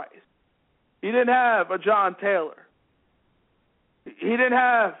Jerry Rice. He didn't have a John Taylor. He didn't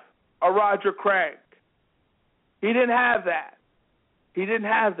have a Roger Craig. He didn't have that.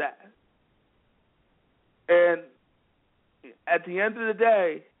 And at the end of the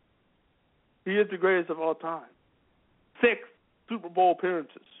day, he is the greatest of all time. 6 Super Bowl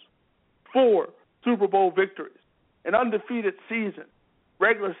appearances, 4 Super Bowl victories, an undefeated season,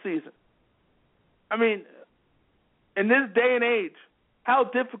 regular season. In this day and age, how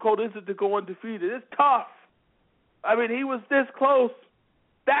difficult is it to go undefeated? It's tough. He was this close,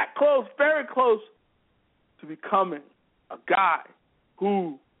 that close, very close to becoming a guy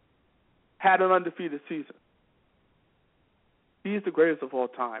who had an undefeated season. He's the greatest of all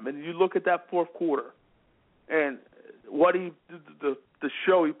time. And you look at that fourth quarter and what the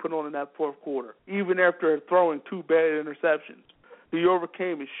show he put on in that fourth quarter, even after throwing 2 bad interceptions, he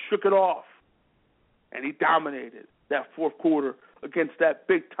overcame, he shook it off, and he dominated that fourth quarter against that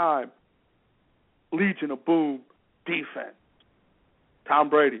big-time Legion of Boom defense. Tom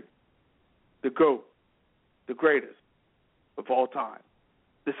Brady, the GOAT, the greatest of all time.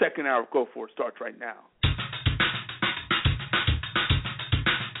 The second hour of Go For It starts right now.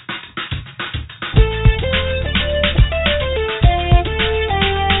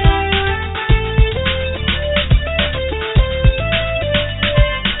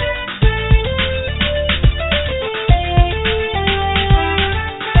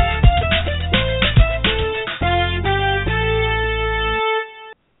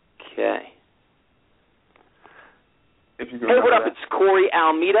 Hey, what up? It's Corey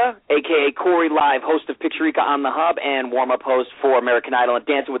Almeida, a.k.a. Corey Live, host of Picturica on the Hub and warm-up host for American Idol and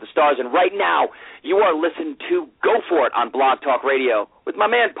Dancing with the Stars. And right now, you are listening to Go For It on Blog Talk Radio with my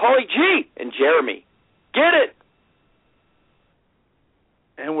man Paulie G and Jeremy. Get it!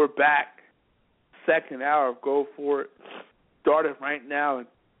 And we're back. Second hour of Go For It. Started right now. And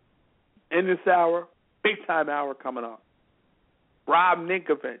in this hour, big-time hour coming up. Rob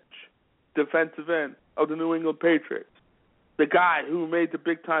Ninkovich, defensive end of the New England Patriots. The guy who made the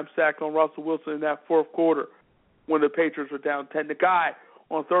big-time sack on Russell Wilson in that fourth quarter when the Patriots were down 10. The guy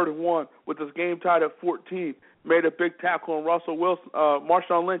on 3rd and 1 with this game tied at 14 made a big tackle on Russell Wilson,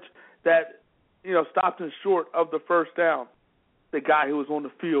 Marshawn Lynch that, stopped him short of the first down. The guy who was on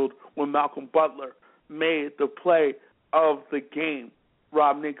the field when Malcolm Butler made the play of the game.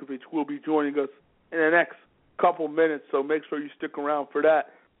 Rob Ninkovich will be joining us in the next couple minutes, so make sure you stick around for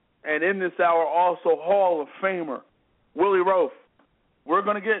that. And in this hour, also Hall of Famer Willie Roaf. We're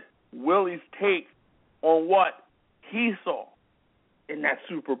going to get Willie's take on what he saw in that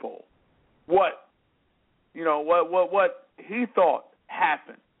Super Bowl. What he thought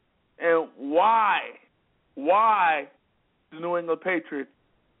happened, and why the New England Patriots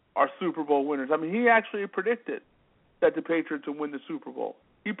are Super Bowl winners. I mean, he actually predicted that the Patriots would win the Super Bowl.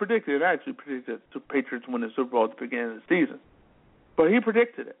 He predicted the Patriots would win the Super Bowl at the beginning of the season. But he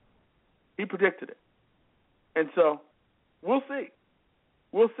predicted it. And so, we'll see.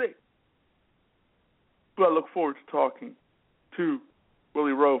 But I look forward to talking to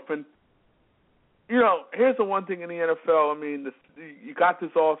Willie Roaf. And, here's the one thing in the NFL. I mean, you got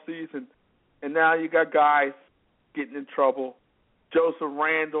this off season, and now you got guys getting in trouble. Joseph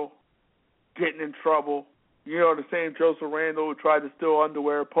Randle getting in trouble. The same Joseph Randle who tried to steal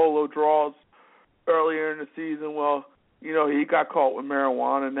underwear, polo draws earlier in the season. Well, he got caught with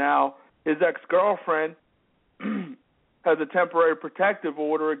marijuana. Now his ex-girlfriend has a temporary protective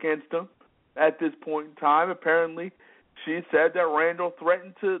order against him at this point in time. Apparently, she said that Randall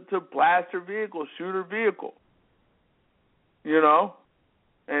threatened to blast her vehicle, shoot her vehicle.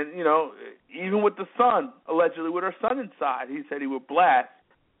 And, even with the son, allegedly with her son inside, he said he would blast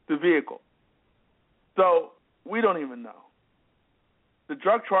the vehicle. So, we don't even know. The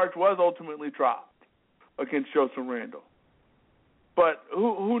drug charge was ultimately dropped against Joseph Randall. But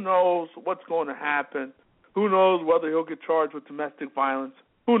who knows what's going to happen? Who knows whether he'll get charged with domestic violence?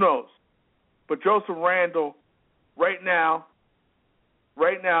 Who knows? But Joseph Randall, right now,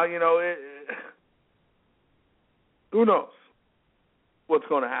 who knows what's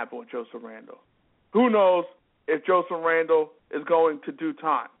going to happen with Joseph Randall? Who knows if Joseph Randall is going to do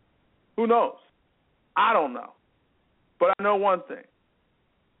time? Who knows? I don't know. But I know one thing.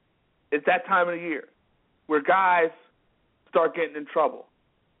 It's that time of the year where guys start getting in trouble.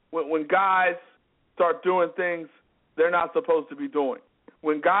 When guys start doing things they're not supposed to be doing.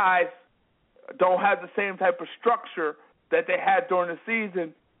 When guys don't have the same type of structure that they had during the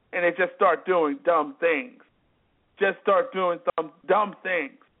season and they just start doing dumb things.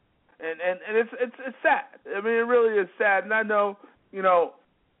 And it's sad. I mean, it really is sad. And I know,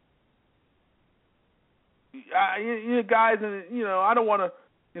 guys, and I don't want to,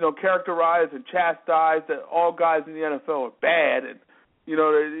 characterize and chastise that all guys in the NFL are bad, and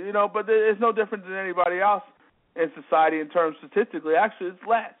but it's no different than anybody else in society in terms statistically. Actually, it's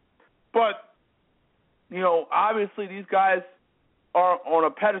less. But obviously these guys are on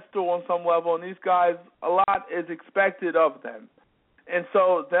a pedestal on some level, and these guys, a lot is expected of them, and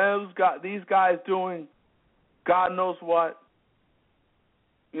so these guys doing God knows what.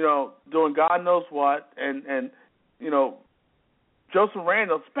 Doing God knows what, and Joseph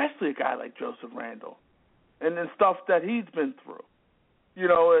Randall, especially a guy like Joseph Randall, and then stuff that he's been through,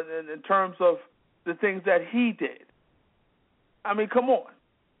 in terms of the things that he did. I mean, come on.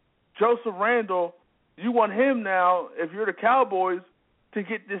 Joseph Randall, you want him now, if you're the Cowboys, to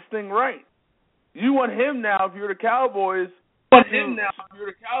get this thing right. You want him now, if you're the Cowboys, to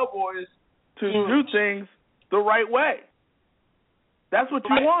do things the right way. That's what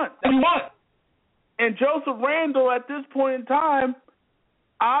you want. And Joseph Randle at this point in time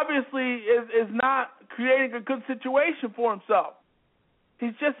obviously is not creating a good situation for himself.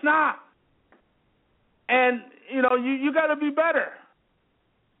 He's just not. And, you got to be better.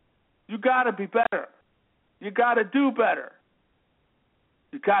 You got to be better. You got to do better.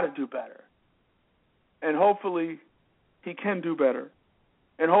 You got to do better. And hopefully he can do better.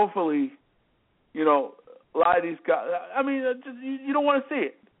 And hopefully, a lot of these guys, you don't want to see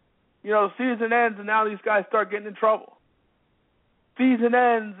it. Season ends and now these guys start getting in trouble. Season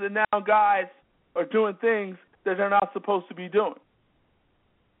ends and now guys are doing things that they're not supposed to be doing.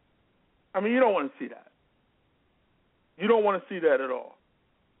 You don't want to see that. You don't want to see that at all.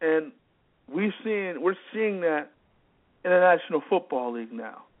 And we're seeing that in the National Football League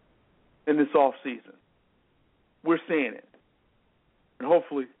now in this off season. We're seeing it. And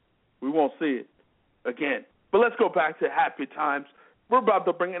hopefully we won't see it again. But let's go back to happy times. We're about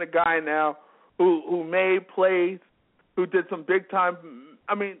to bring in a guy now who made plays, who did some big time,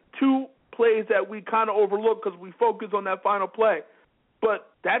 2 plays that we kind of overlooked because we focused on that final play.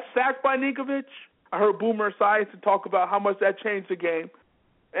 But that sack by Ninkovich, I heard Boomer Esiason talk about how much that changed the game.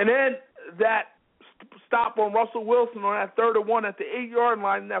 And then that stop on Russell Wilson on that 3rd and 1 at the 8-yard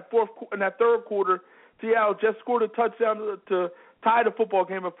line in that third quarter. Seattle just scored a touchdown to tie the football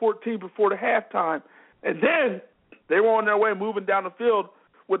game at 14 before the halftime. And then they were on their way moving down the field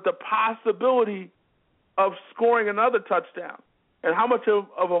with the possibility of scoring another touchdown. And how much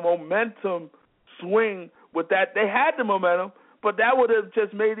of a momentum swing with that? They had the momentum, but that would have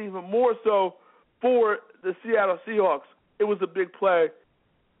just made it even more so for the Seattle Seahawks. It was a big play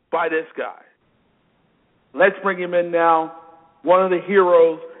by this guy. Let's bring him in now, one of the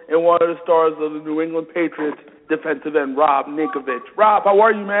heroes and one of the stars of the New England Patriots, defensive end Rob Ninkovich. Rob, how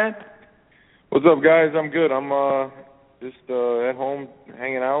are you, man? What's up, guys? I'm good. I'm just at home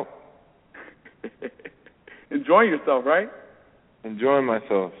hanging out. Enjoying yourself, right? Enjoying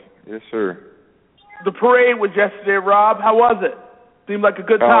myself. Yes, sir. The parade was yesterday, Rob. How was it? Seemed like a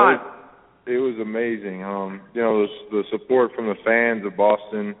good time. It was amazing. The support from the fans of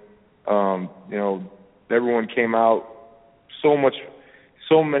Boston. Everyone came out.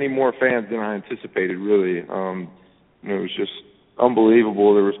 So many more fans than I anticipated, really. It was just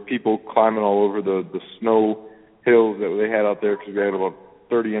unbelievable. There was people climbing all over the snow hills that they had out there because we had about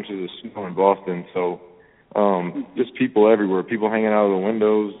 30 inches of snow in Boston. So just people everywhere, people hanging out of the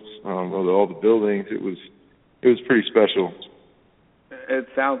windows, all the buildings. It was pretty special. It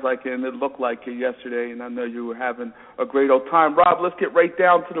sounds like it, and it looked like it yesterday, and I know you were having a great old time. Rob, let's get right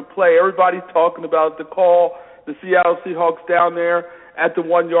down to the play. Everybody's talking about the call, the Seattle Seahawks down there at the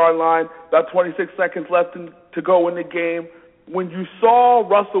 1-yard line, about 26 seconds left to go in the game. When you saw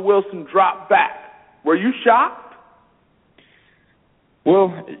Russell Wilson drop back, were you shocked?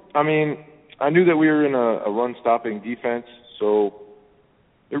 Well, I knew that we were in a run-stopping defense, so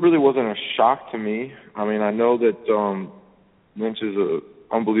it really wasn't a shock to me. I know that Lynch is an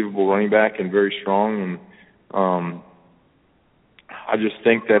unbelievable running back and very strong, and I just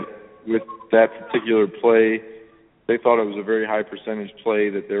think that with that particular play, they thought it was a very high percentage play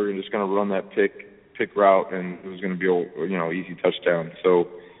that they were just going to run that pick route, and it was going to be easy touchdown. So,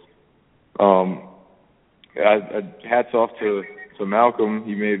 hats off to Malcolm.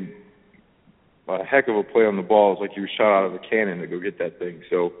 He made a heck of a play on the ball. It's like he was shot out of a cannon to go get that thing.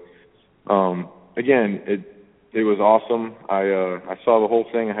 So, again, it was awesome. I saw the whole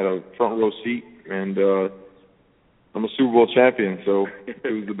thing. I had a front row seat, and I'm a Super Bowl champion, so it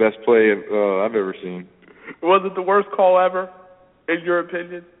was the best play I've ever seen. Was it the worst call ever, in your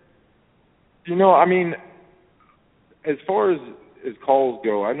opinion? As far as calls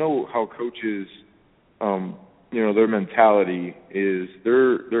go, I know how coaches, their mentality is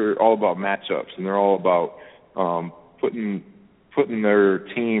they're all about matchups, and they're all about putting their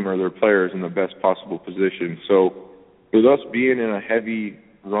team or their players in the best possible position. So with us being in a heavy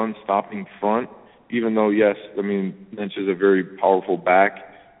run-stopping front, even though, yes, Lynch is a very powerful back,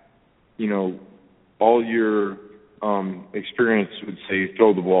 all your experience would say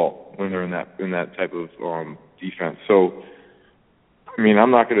throw the ball when they're in that type of defense. So,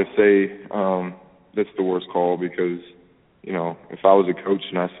 I'm not going to say that's the worst call because, if I was a coach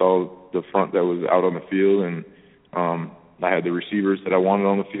and I saw the front that was out on the field and I had the receivers that I wanted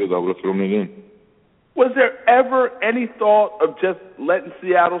on the field, I would have thrown it in. Was there ever any thought of just letting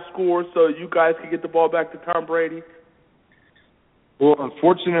Seattle score so you guys could get the ball back to Tom Brady? Well,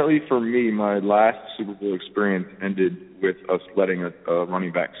 unfortunately for me, my last Super Bowl experience ended with us letting a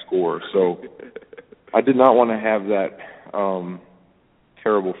running back score. So I did not want to have that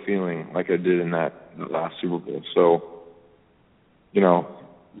terrible feeling like I did in that last Super Bowl. So,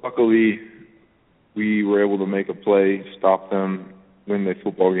 luckily we were able to make a play, stop them, win the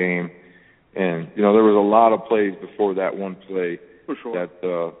football game. And, there was a lot of plays before that one play that,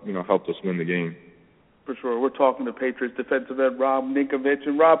 helped us win the game. For sure. We're talking to Patriots defensive end Rob Ninkovich.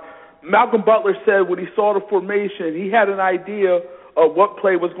 And, Rob, Malcolm Butler said when he saw the formation, he had an idea of what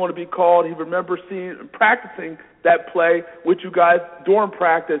play was going to be called. He remembers practicing that play with you guys during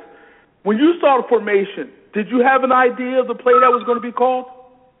practice. When you saw the formation, did you have an idea of the play that was going to be called?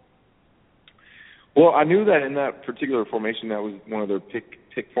 Well, I knew that in that particular formation, that was one of their pick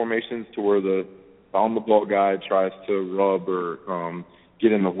formations, to where the on-the-ball guy tries to rub or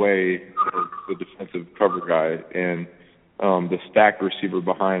get in the way of the defensive cover guy, and the stacked receiver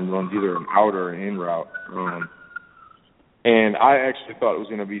behind runs either an out or an in route. And I actually thought it was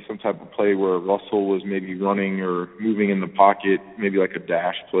going to be some type of play where Russell was maybe running or moving in the pocket, maybe like a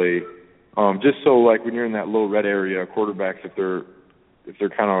dash play, just so like when you're in that low red area, quarterbacks, if they're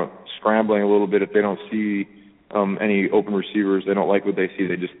kind of scrambling a little bit, if they don't see any open receivers, they don't like what they see,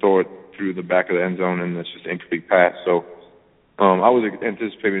 they just throw it through the back of the end zone, and it's just an incomplete pass. So I was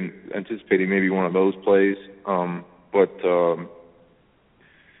anticipating maybe one of those plays. But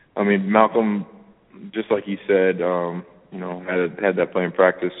Malcolm, just like he said, had that play in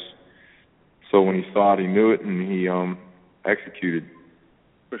practice. So when he saw it, he knew it, and he executed.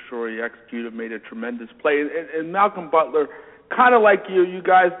 For sure, he executed, made a tremendous play. And Malcolm Butler, kind of like you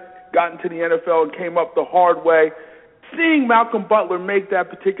guys got into the NFL and came up the hard way. Seeing Malcolm Butler make that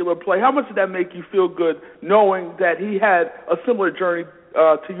particular play, how much did that make you feel good, knowing that he had a similar journey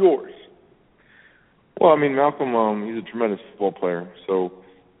to yours? Well, Malcolm, he's a tremendous football player. So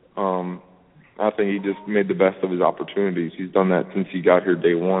I think he just made the best of his opportunities. He's done that since he got here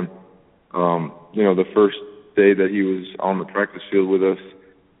day one. The first day that he was on the practice field with us,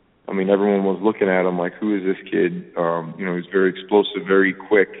 everyone was looking at him like, who is this kid? He's very explosive, very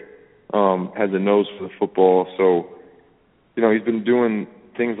quick, has a nose for the football. So, he's been doing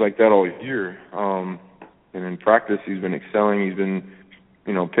things like that all year. And in practice, he's been excelling. He's been,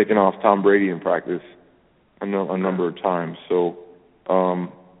 picking off Tom Brady in practice a number of times. So,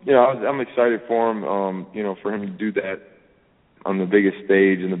 I'm excited for him, for him to do that on the biggest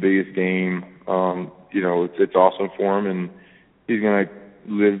stage in the biggest game. It's awesome for him, and he's going to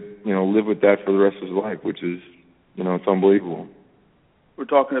live with that for the rest of his life, which is, it's unbelievable. We're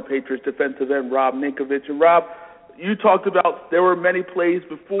talking to Patriots defensive end Rob Ninkovich. And Rob, you talked about there were many plays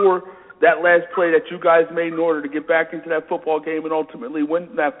before that last play that you guys made in order to get back into that football game and ultimately win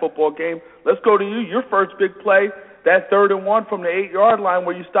that football game. Let's go to you. Your first big play, that 3rd and 1 from the 8-yard line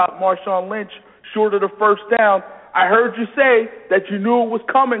where you stopped Marshawn Lynch short of the first down. I heard you say that you knew it was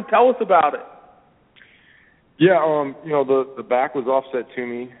coming. Tell us about it. Yeah, the back was offset to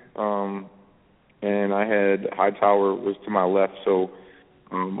me, and I had Hightower was to my left, so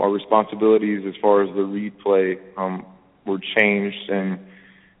our responsibilities as far as the read play were changed, and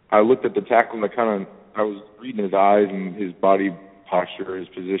I looked at the tackle and I was reading his eyes and his body posture, his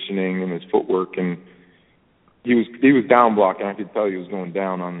positioning, and his footwork, and he was down blocking. I could tell he was going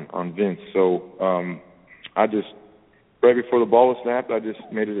down on Vince. So I just, right before the ball was snapped, I just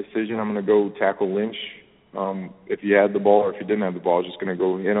made a decision. I'm going to go tackle Lynch. If he had the ball or if he didn't have the ball, I was just going to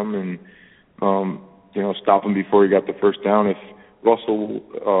go hit him and stop him before he got the first down. If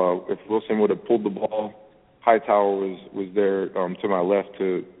Wilson would have pulled the ball, Hightower was there to my left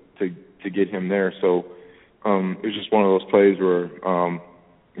to get him there. So it was just one of those plays where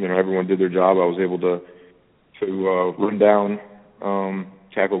everyone did their job. I was able to run down,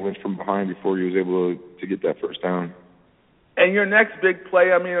 tackle Lynch from behind before he was able to get that first down. And your next big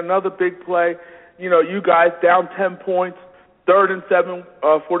play, another big play, you guys down 10 points, 3rd and 7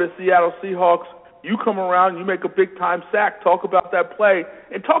 for the Seattle Seahawks. You come around, you make a big-time sack. Talk about that play,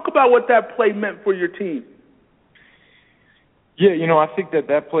 and talk about what that play meant for your team. Yeah, I think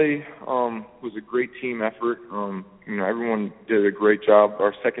that play was a great team effort. Everyone did a great job.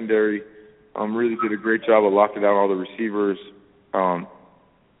 Our secondary really did a great job of locking down all the receivers. On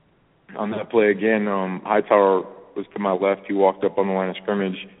that play again, Hightower was to my left. He walked up on the line of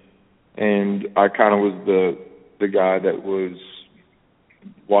scrimmage, and I kind of was the guy that was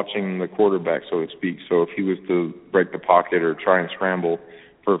watching the quarterback, so to speak. So if he was to break the pocket or try and scramble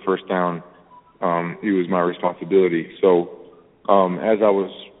for a first down, it was my responsibility. So as I was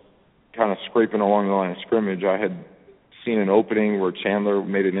kind of scraping along the line of scrimmage, I had seen an opening where Chandler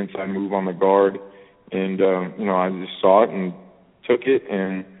made an inside move on the guard, and I just saw it and took it,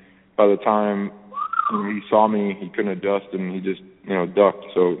 and by the time he saw me, he couldn't adjust, and he just ducked.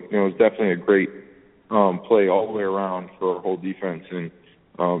 So it was definitely a great play all the way around for our whole defense, and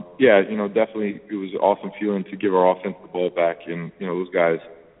definitely it was an awesome feeling to give our offense the ball back, and those guys,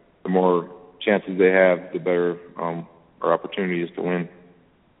 the more chances they have, the better our opportunity is to win.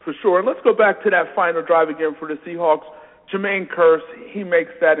 For sure. And let's go back to that final drive again for the Seahawks. Jermaine Kearse, he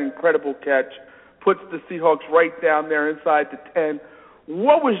makes that incredible catch, puts the Seahawks right down there inside the 10.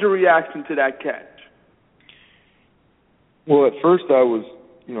 What was your reaction to that catch? Well, at first I was,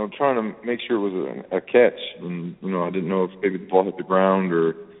 trying to make sure it was a catch. And, I didn't know if maybe the ball hit the ground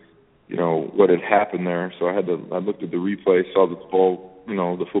or, what had happened there. So I looked at the replay, saw that the ball,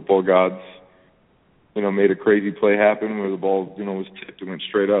 the football gods, made a crazy play happen where the ball, was tipped and went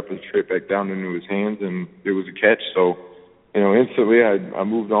straight up and straight back down into his hands, and it was a catch. So, instantly I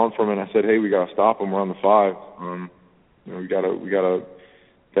moved on from it. I said, hey, we got to stop him. We're on the 5. We gotta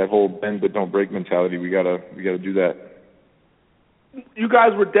that whole bend but don't break mentality. We gotta do that. You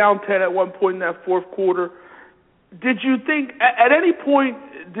guys were down 10 at one point in that fourth quarter. Did you think at any point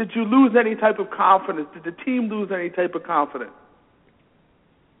did you lose any type of confidence? Did the team lose any type of confidence?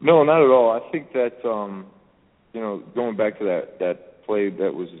 No, not at all. I think that going back to that play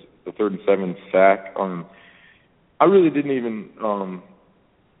that was the 3rd and 7 sack. I really didn't even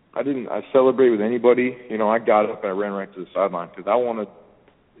I celebrate with anybody. I got up and I ran right to the sideline because I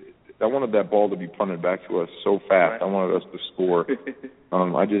wanted that ball to be punted back to us so fast. Right. I wanted us to score.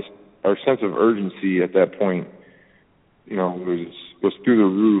 Our sense of urgency at that point, was through the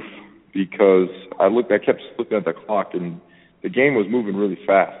roof because I kept looking at the clock and the game was moving really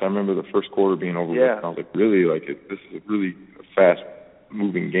fast. I remember the first quarter being over with. And I was like, really? This is a really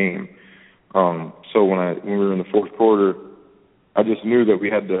fast-moving game. So when we were in the fourth quarter, I just knew that we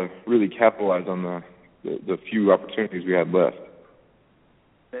had to really capitalize on the few opportunities we had left.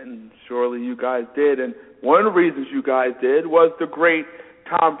 And surely you guys did. And one of the reasons you guys did was the great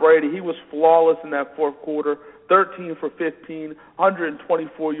Tom Brady. He was flawless in that fourth quarter, 13 for 15,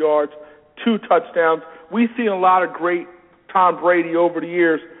 124 yards, 2 touchdowns. We've seen a lot of great Tom Brady over the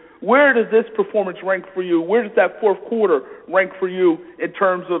years. Where does this performance rank for you? Where does that fourth quarter rank for you in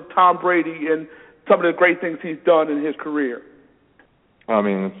terms of Tom Brady and some of the great things he's done in his career? I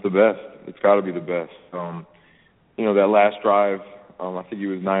mean, it's the best. It's got to be the best. That last drive, I think he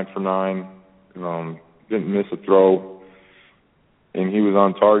was 9 for 9, didn't miss a throw, and he was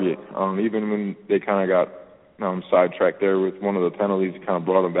on target. Even when they kind of got sidetracked there with one of the penalties, it kind of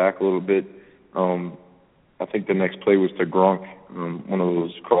brought him back a little bit. I think the next play was to Gronk, one of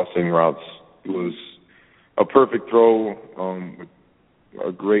those crossing routes. It was a perfect throw, with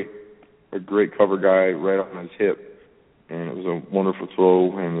a great cover guy right on his hip, and it was a wonderful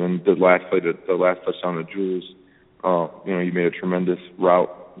throw. And then the last play, the last touchdown to Jules, he made a tremendous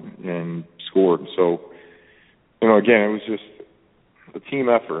route and scored. So, again, it was just a team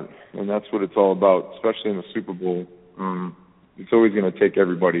effort, and that's what it's all about, especially in the Super Bowl. It's always going to take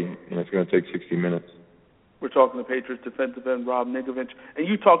everybody, and it's going to take 60 minutes. We're talking to Patriots defensive end Rob Ninkovich, and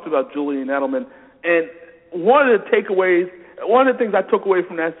you talked about Julian Edelman. And one of the things I took away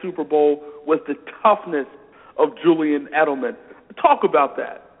from that Super Bowl was the toughness of Julian Edelman. Talk about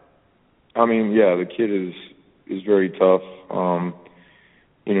that. I mean, yeah, the kid is very tough.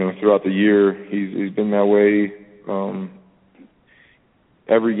 Throughout the year, he's been that way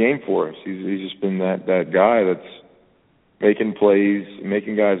every game for us. He's just been that guy that's making plays,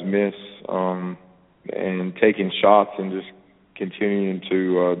 making guys miss, and taking shots and just continuing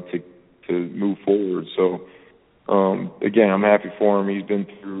to move forward. So, again, I'm happy for him. He's been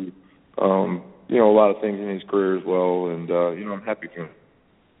through, a lot of things in his career as well, and, I'm happy for him.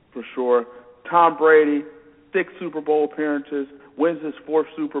 For sure. Tom Brady, 6 Super Bowl appearances, wins his 4th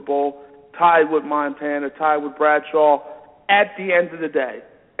Super Bowl, tied with Montana, tied with Bradshaw. At the end of the day,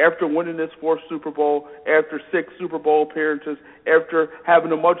 after winning this 4th Super Bowl, after 6 Super Bowl appearances, after having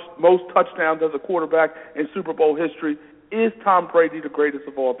the most touchdowns as a quarterback in Super Bowl history, is Tom Brady the greatest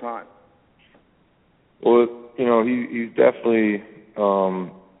of all time? Well, he's definitely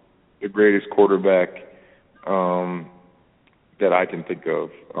the greatest quarterback that I can think of.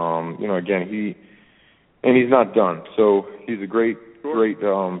 Again, he's not done. So he's a great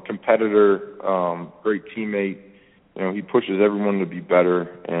competitor, great teammate. He pushes everyone to be better,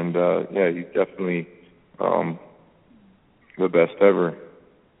 and he's definitely the best ever.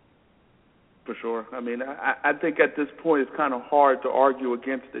 For sure. I mean, I think at this point it's kind of hard to argue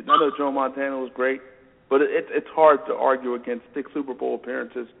against it. I know Joe Montana was great, but it's hard to argue against 6 Super Bowl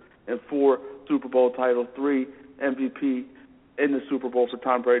appearances and 4 Super Bowl titles, 3 MVP in the Super Bowl for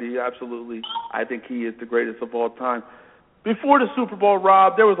Tom Brady. Absolutely, I think he is the greatest of all time. Before the Super Bowl,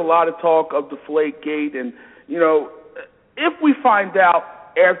 Rob, there was a lot of talk of Deflategate, and, if we find out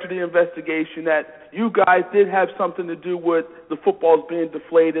after the investigation that you guys did have something to do with the footballs being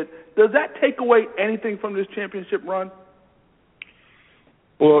deflated, does that take away anything from this championship run?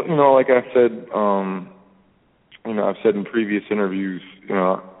 Well, like I said, I've said in previous interviews,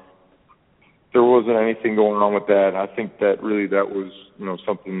 there wasn't anything going on with that. I think that really that was,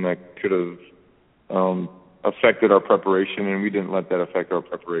 something that could have affected our preparation, and we didn't let that affect our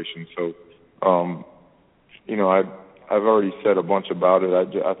preparation. So, I've already said a bunch about it.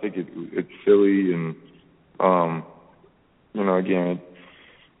 I think it's silly, and again,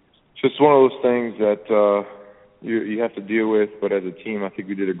 it's just one of those things that you have to deal with. But as a team, I think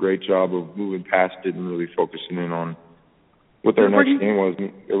we did a great job of moving past it and really focusing in on what their next game was.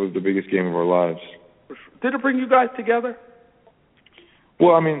 It was the biggest game of our lives. Did it bring you guys together?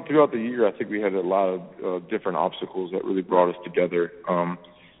 Well, throughout the year, I think we had a lot of different obstacles that really brought us together.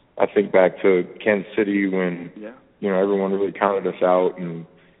 I think back to Kansas City when, everyone really counted us out and,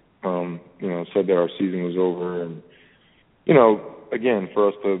 said that our season was over. And, again, for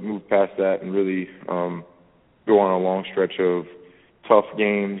us to move past that and really go on a long stretch of tough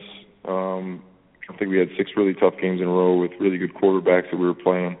games. I think we had 6 really tough games in a row with really good quarterbacks that we were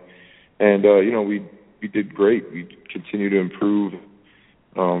playing. And, we did great. We continued to improve.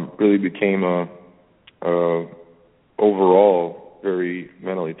 Really became a overall very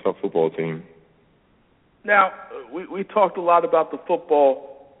mentally tough football team. Now, we talked a lot about the football.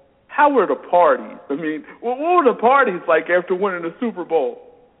 How were the parties? What were the parties like after winning the Super Bowl?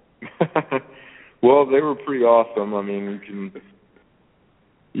 Well, they were pretty awesome.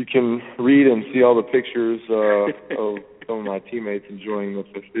 You can read and see all the pictures of some of my teammates enjoying the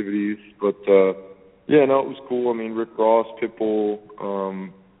festivities, but it was cool. Rick Ross, Pitbull,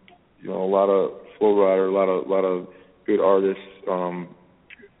 a lot of Flow Rider, a lot of good artists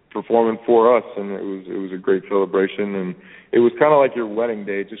performing for us, and it was a great celebration. And it was kind of like your wedding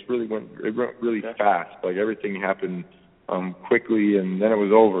day. It just really went really fast. Like everything happened quickly, and then it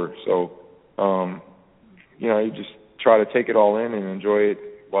was over. So you just try to take it all in and enjoy it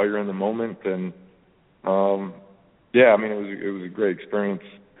while you're in the moment. And it was a great experience,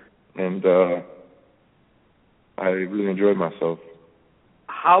 and I really enjoyed myself.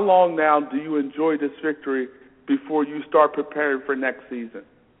 How long now do you enjoy this victory before you start preparing for next season?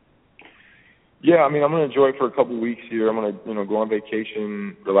 Yeah, I'm going to enjoy it for a couple of weeks here. I'm going to, go on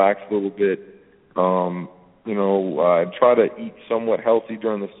vacation, relax a little bit. I try to eat somewhat healthy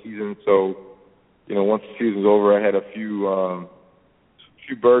during the season. So, once the season's over, I had a few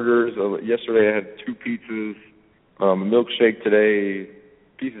burgers. Yesterday I had 2 pizzas, a milkshake today,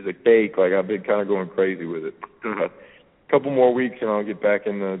 pieces of cake. Like I've been kind of going crazy with it. A couple more weeks and I'll get back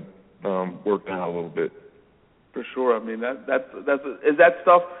into working out a little bit. For sure. Is that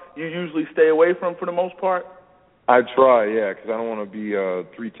stuff you usually stay away from for the most part? I try, yeah, because I don't want to be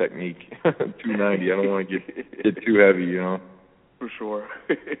 3 technique, 290. I don't want to get too heavy, For sure.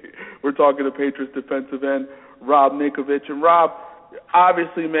 We're talking to Patriots defensive end Rob Ninkovich. And Rob,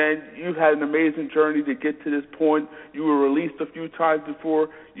 obviously, man, you've had an amazing journey to get to this point. You were released a few times before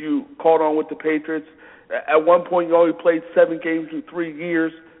you caught on with the Patriots. At one point, you only played 7 games in 3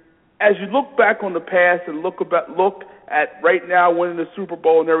 years. As you look back on the past and look at right now winning the Super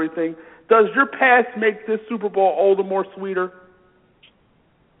Bowl and everything, does your past make this Super Bowl all the more sweeter?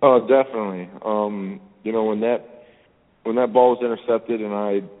 Oh, definitely. When that ball was intercepted and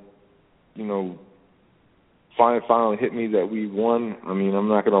finally hit me that we won, I'm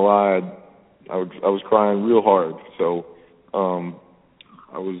not going to lie, I was crying real hard. So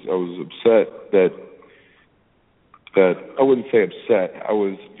I was upset that I wouldn't say upset. I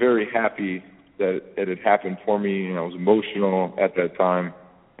was very happy that it had happened for me, and I was emotional at that time.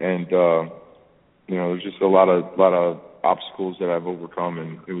 And there's just a lot of obstacles that I've overcome,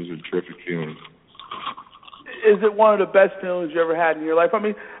 and it was a terrific feeling. Is it one of the best feelings you ever had in your life?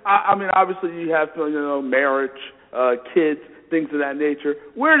 Obviously you have marriage, kids, things of that nature.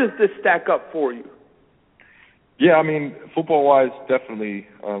 Where does this stack up for you? Yeah, football-wise, definitely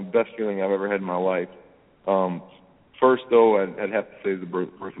best feeling I've ever had in my life. First, though, I'd have to say the birth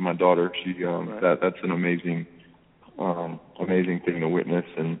of my daughter. That's an amazing thing to witness.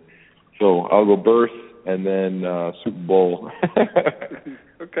 And so I'll go birth and then Super Bowl.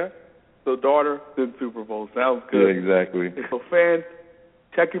 Okay. So daughter, then Super Bowl. Sounds good. Yeah, exactly. So fans,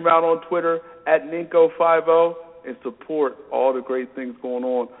 check him out on Twitter at Ninko50 and support all the great things going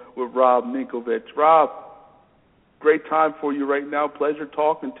on with Rob Ninkovich. Rob, great time for you right now. Pleasure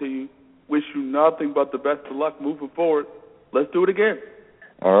talking to you. Wish you nothing but the best of luck moving forward. Let's do it again.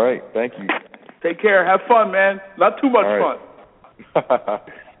 All right. Thank you. Take care. Have fun, man. Not too much fun.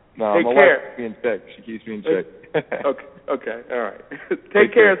 No, Take my care. wife keeps me in check. She keeps me in check. Okay. All right.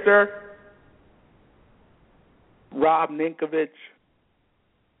 Take care, sir. Rob Ninkovich,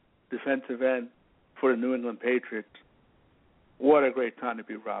 defensive end for the New England Patriots. What a great time to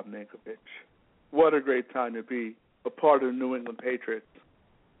be Rob Ninkovich. What a great time to be a part of the New England Patriots.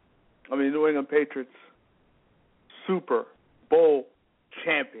 I mean, New England Patriots, Super Bowl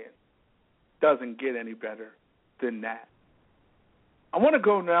champion. Doesn't get any better than that. I want to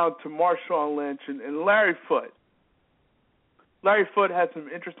go now to Marshawn Lynch and Larry Foote. Larry Foote had some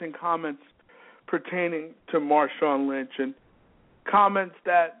interesting comments pertaining to Marshawn Lynch, and comments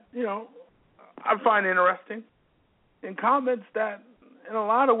that, I find interesting, and comments that, in a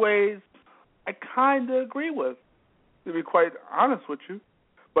lot of ways, I kind of agree with, to be quite honest with you.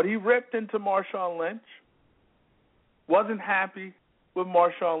 But he ripped into Marshawn Lynch, wasn't happy with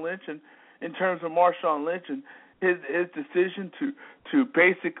Marshawn Lynch, and in terms of Marshawn Lynch and his decision to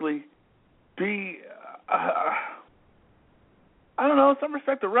basically be, in some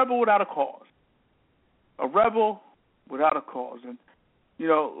respect, a rebel without a cause. A rebel without a cause. And,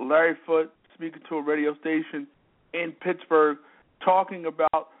 Larry Foote speaking to a radio station in Pittsburgh, talking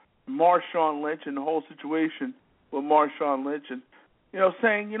about Marshawn Lynch and the whole situation with Marshawn Lynch, and,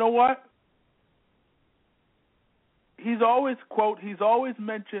 saying, you know what? He's always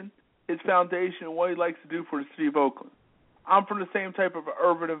mentioned his foundation and what he likes to do for the city of Oakland. I'm from the same type of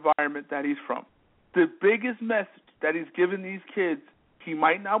urban environment that he's from. The biggest message that he's given these kids, he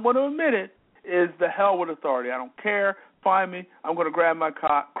might not want to admit it, is the hell with authority. I don't care. Find me. I'm going to grab my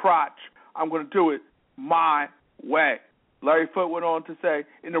crotch. I'm going to do it my way. Larry Foote went on to say,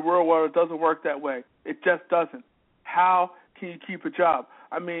 in the real world, it doesn't work that way. It just doesn't. How can you keep a job?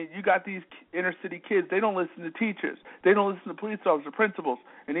 I mean, you got these inner city kids. They don't listen to teachers. They don't listen to police officers, principals.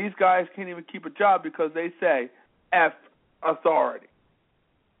 And these guys can't even keep a job because they say F authority.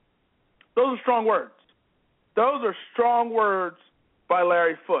 Those are strong words. Those are strong words by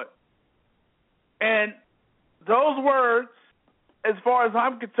Larry Foote. And those words, as far as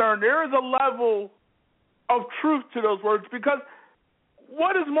I'm concerned, there is a level of truth to those words, because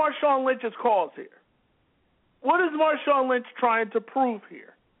what is Marshawn Lynch's cause here? What is Marshawn Lynch trying to prove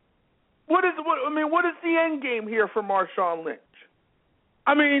here? What is the end game here for Marshawn Lynch?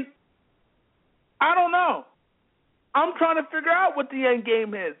 I mean, I don't know. I'm trying to figure out what the end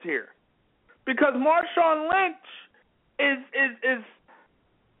game is here, because Marshawn Lynch is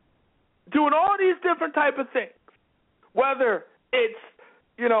doing all these different type of things. Whether it's,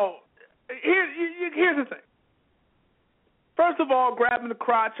 here's the thing. First of all, grabbing the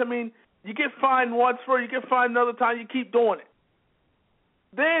crotch. I mean, you get fined once for it, you get fined another time, you keep doing it.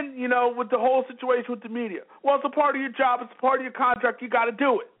 Then, with the whole situation with the media. Well, it's a part of your job, it's a part of your contract, you got to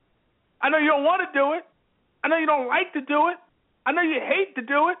do it. I know you don't want to do it. I know you don't like to do it. I know you hate to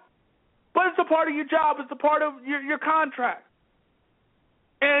do it. But it's a part of your job, it's a part of your contract.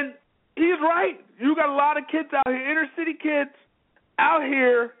 And he's right. You got a lot of kids out here, inner city kids, out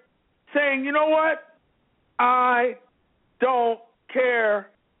here saying, you know what? I don't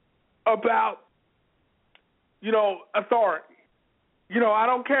care about, authority. I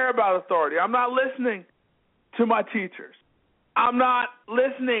don't care about authority. I'm not listening to my teachers. I'm not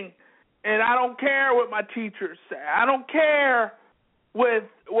listening, and I don't care what my teachers say. I don't care with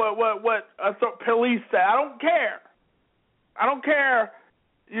what police say. I don't care. I don't care,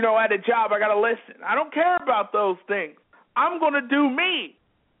 at a job I got to listen. I don't care about those things. I'm going to do me.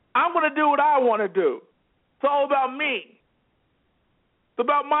 I'm going to do what I want to do. It's all about me. It's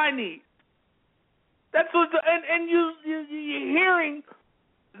about my needs. That's what, and you're hearing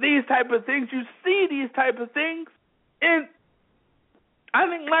these type of things. You see these type of things, and I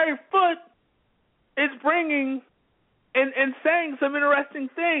think Larry Foote is bringing and saying some interesting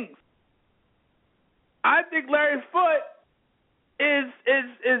things. I think Larry Foote is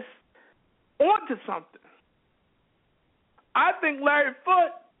onto something. I think Larry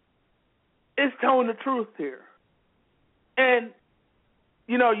Foote is telling the truth here. And,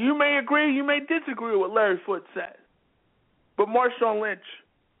 you may agree, you may disagree with what Larry Foote says. But Marshawn Lynch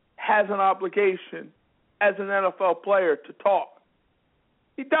has an obligation as an NFL player to talk.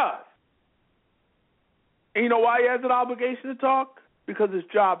 He does. And you know why he has an obligation to talk? Because his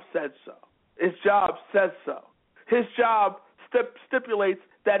job said so. His job says so. His job stipulates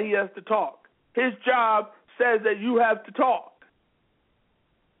that he has to talk. His job says that you have to talk.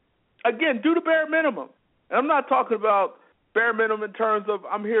 Again, do the bare minimum. And I'm not talking about bare minimum in terms of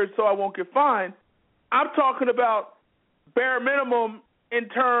I'm here so I won't get fined. I'm talking about bare minimum in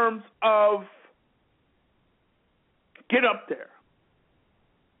terms of get up there,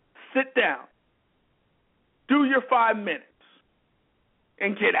 sit down, do your 5 minutes,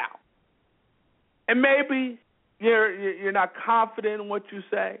 and get out. And maybe you're not confident in what you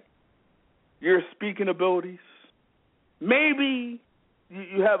say, your speaking abilities. Maybe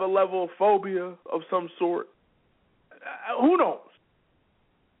you have a level of phobia of some sort. Who knows?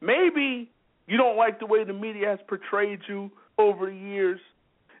 Maybe you don't like the way the media has portrayed you over the years.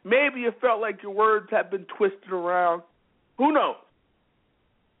 Maybe you felt like your words have been twisted around. Who knows?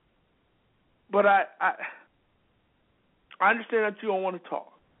 But I understand that you don't want to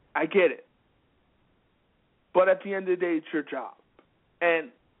talk. I get it. But at the end of the day, it's your job. And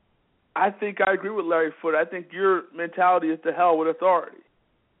I think I agree with Larry Foote. I think your mentality is to hell with authority.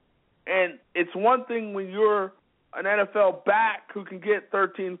 And it's one thing when you're an NFL back who can get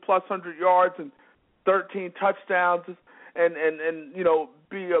 13-plus 100 yards and 13 touchdowns and you know,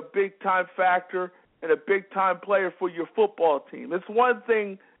 be a big-time factor and a big-time player for your football team. It's one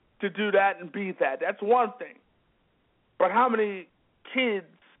thing to do that and be that. That's one thing. But how many kids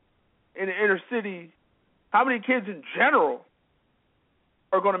in the inner city, how many kids in general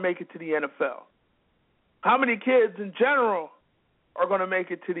are going to make it to the NFL? How many kids in general are going to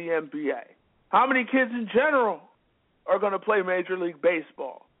make it to the NBA? How many kids in general are going to play Major League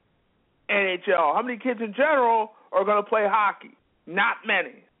Baseball, NHL? How many kids in general are going to play hockey? Not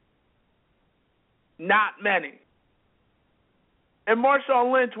many. Not many. And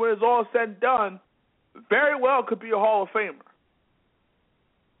Marshawn Lynch, when it's all said and done, very well could be a Hall of Famer.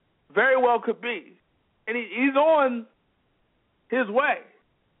 Very well could be. And he's on his way.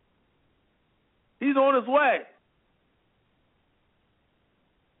 He's on his way.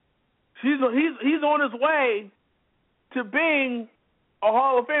 He's on his way to being a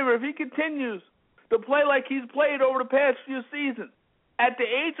Hall of Famer if he continues to play like he's played over the past few seasons. At the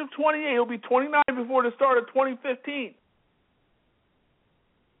age of 28, he'll be 29 before the start of 2015.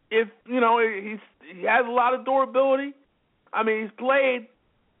 If, you know, he has a lot of durability. I mean, he's played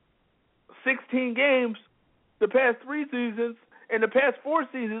 16 games the past 3 seasons. In the past 4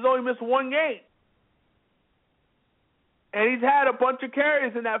 seasons, he's only missed 1 game. And he's had a bunch of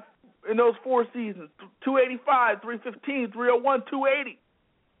carries in those 4 seasons, 285, 315, 301, 280.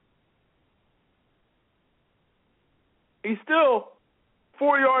 He's still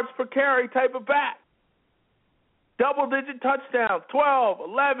 4 yards per carry type of back. Double-digit touchdowns, 12,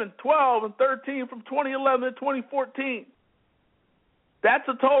 11, 12, and 13 from 2011 to 2014. That's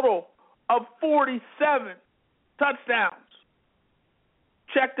a total of 47 touchdowns.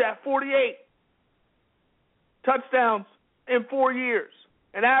 Check that, 48 touchdowns in 4 years.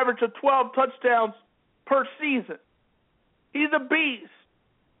 An average of 12 touchdowns per season. He's a beast.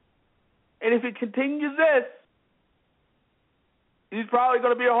 And if he continues this, he's probably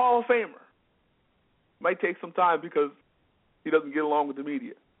going to be a Hall of Famer. Might take some time because he doesn't get along with the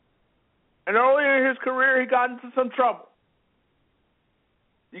media. And earlier in his career, he got into some trouble.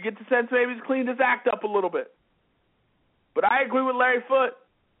 You get the sense maybe he's cleaned his act up a little bit. But I agree with Larry Foote.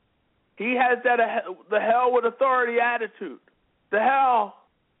 He has the hell with authority attitude. The hell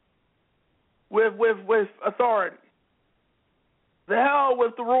with authority. The hell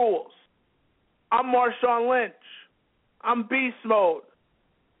with the rules. I'm Marshawn Lynch. I'm beast mode.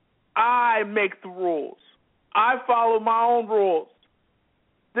 I make the rules. I follow my own rules.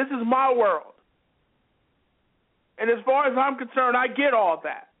 This is my world. And as far as I'm concerned, I get all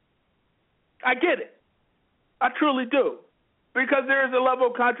that. I get it. I truly do. Because there is a level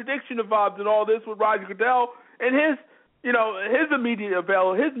of contradiction involved in all this with Roger Goodell and his media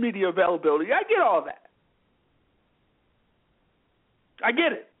availability. I get all that. I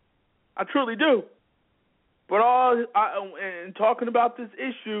get it. I truly do. But in talking about this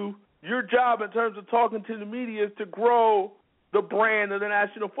issue, your job in terms of talking to the media is to grow the brand of the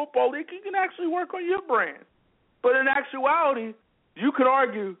National Football League. You can actually work on your brand. But in actuality, you could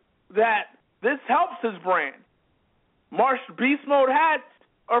argue that this helps his brand. Beast Mode hats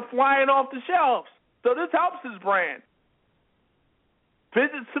are flying off the shelves. So this helps his brand.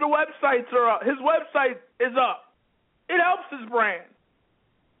 Visits to the websites are up. His website is up. It helps his brand.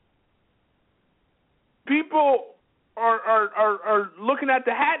 People are looking at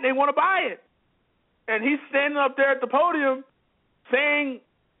the hat and they want to buy it. And he's standing up there at the podium saying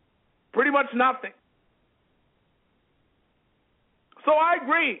pretty much nothing. So I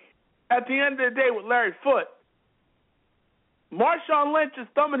agree at the end of the day with Larry Foote. Marshawn Lynch is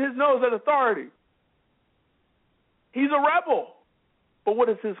thumbing his nose at authority. He's a rebel. But what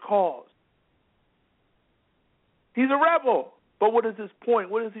is his cause? He's a rebel. But what is his point?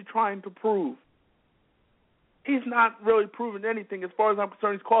 What is he trying to prove? He's not really proving anything. As far as I'm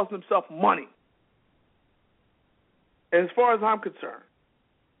concerned, he's costing himself money. And as far as I'm concerned,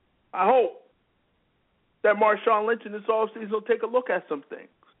 I hope that Marshawn Lynch in this offseason will take a look at some things.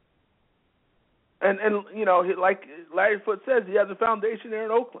 And you know, like Larry Foote says, he has a foundation there in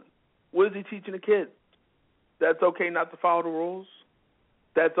Oakland. What is he teaching the kids? That's okay not to follow the rules.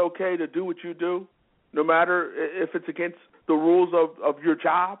 That's okay to do what you do. no matter if it's against the rules of your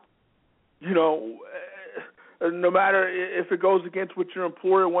job, no matter if it goes against what your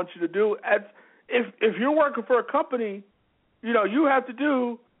employer wants you to do. If you're working for a company, you have to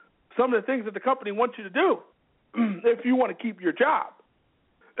do some of the things that the company wants you to do if you want to keep your job.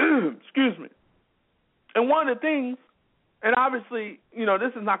 Excuse me. And one of the things, and obviously,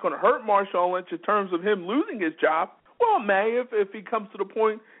 this is not going to hurt Marshawn Lynch in terms of him losing his job. Well, it may if he comes to the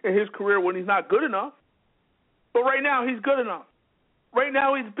point in his career when he's not good enough. But right now, he's good enough. Right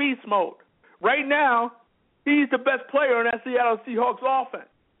now, he's beast mode. Right now, he's the best player in that Seattle Seahawks offense.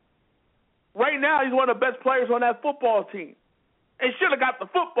 Right now, he's one of the best players on that football team. And should have got the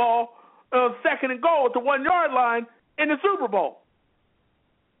football second and goal at the 1 yard line in the Super Bowl.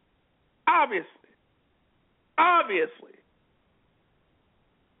 Obviously.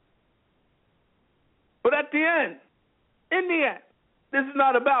 But in the end, this is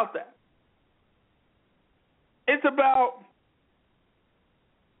not about that. It's about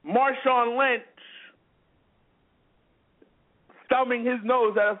Marshawn Lynch stubbing his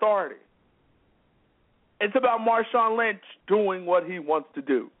nose at authority. It's about Marshawn Lynch doing what he wants to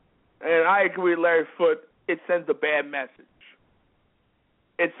do. And I agree with Larry Foote, it sends a bad message.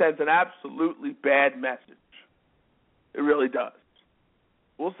 It sends an absolutely bad message. It really does.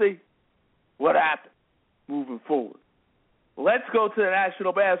 We'll see what happens moving forward. Let's go to the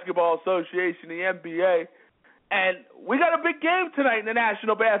National Basketball Association, the NBA. And we got a big game tonight in the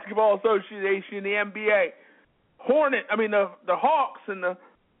National Basketball Association, the NBA. The Hawks and the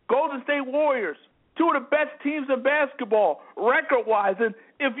Golden State Warriors, two of the best teams in basketball, record-wise. And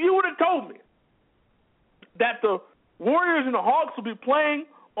if you would have told me that the Warriors and the Hawks will be playing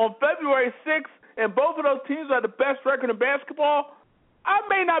on February 6th and both of those teams are the best record in basketball, I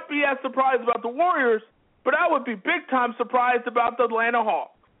may not be as surprised about the Warriors, but I would be big-time surprised about the Atlanta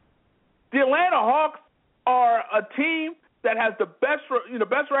Hawks. The Atlanta Hawks are a team that has the best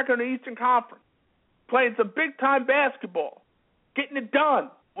record in the Eastern Conference, playing some big-time basketball, getting it done.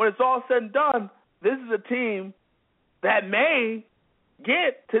 When it's all said and done, this is a team that may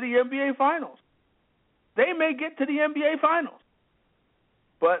get to the NBA Finals. They may get to the NBA Finals.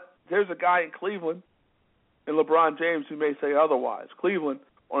 But there's a guy in Cleveland, and LeBron James, who may say otherwise. Cleveland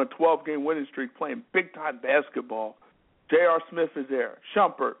on a 12-game winning streak playing big-time basketball. J.R. Smith is there.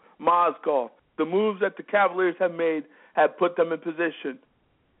 Shumpert, Mozgov. The moves that the Cavaliers have made have put them in position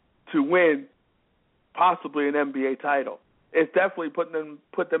to win possibly an NBA title. It's definitely put them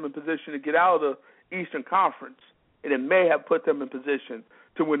in position to get out of the Eastern Conference, and it may have put them in position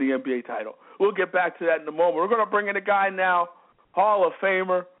to win the NBA title. We'll get back to that in a moment. We're going to bring in a guy now, Hall of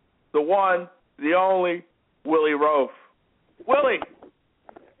Famer, the one, the only, Willie Roaf. Willie.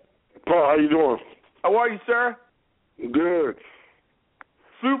 Paul, how you doing? How are you, sir? Good.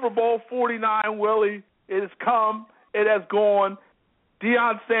 Super Bowl 49, Willie. It has come. It has gone.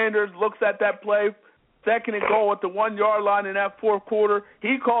 Deion Sanders looks at that play, second and goal at the 1 yard line in that fourth quarter.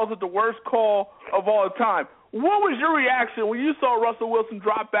 He calls it the worst call of all time. What was your reaction when you saw Russell Wilson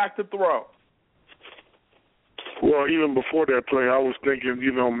drop back to throw? Well, even before that play, I was thinking,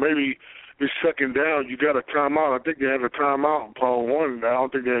 maybe it's second down. You got a timeout. I think they had a timeout. Paul won. I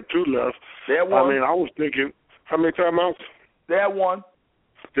don't think they had two left. They had one. I was thinking, how many timeouts? They had one.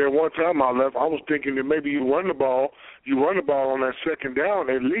 They had one timeout left. I was thinking that maybe you run the ball on that second down.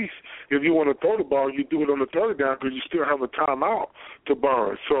 At least if you want to throw the ball, you do it on the third down because you still have a timeout to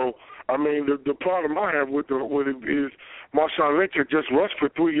burn. So, the problem I have with it is Marshawn Lynch had just rushed for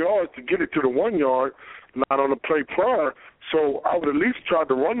 3 yards to get it to the 1 yard, not on the play prior. So I would at least try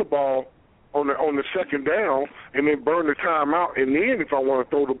to run the ball on the second down and then burn the timeout. And then if I want to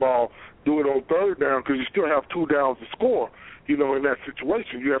throw the ball, do it on third down because you still have 2 downs to score. In that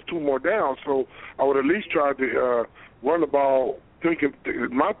situation, you have 2 more downs. So I would at least try to run the ball, thinking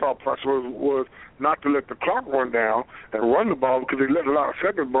my thought process was not to let the clock run down and run the ball because they let a lot of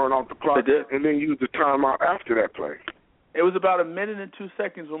seconds burn off the clock and then use the timeout after that play. It was about 1 minute and 2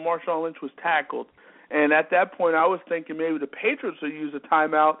 seconds when Marshawn Lynch was tackled. And at that point, I was thinking maybe the Patriots would use a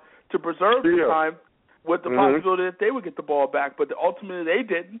timeout to preserve the time with the possibility that they would get the ball back. But ultimately they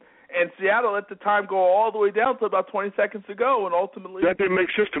didn't. And Seattle let the time go all the way down to about 20 seconds to go, and ultimately... That didn't make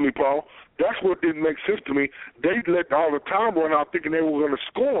sense to me, Paul. That's what didn't make sense to me. They let all the time run out thinking they were going to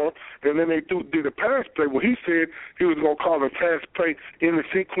score, and then they did a pass play. Well, he said he was going to call a pass play in the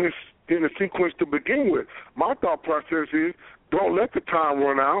sequence to begin with. My thought process is don't let the time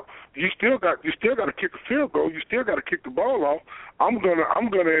run out. You still got to kick a field goal. You still got to kick the ball off. I'm gonna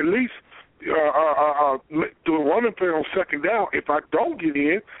at least... do a running play on second down. If I don't get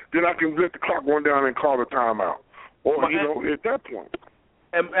in, then I can let the clock run down and call a timeout. Or, at that point.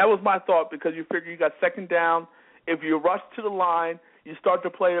 And that was my thought, because you figure you got second down. If you rush to the line, you start to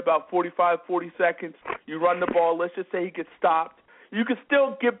play about 45, 40 seconds. You run the ball. Let's just say he gets stopped. You can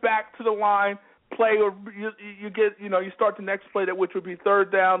still get back to the line, play, or you start the next play, which would be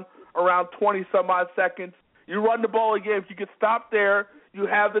third down, around 20-some-odd seconds. You run the ball again. If you get stopped there, you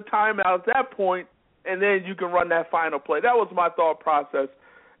have the timeout at that point, and then you can run that final play. That was my thought process.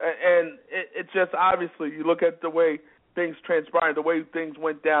 And it just, obviously, you look at the way things transpired, the way things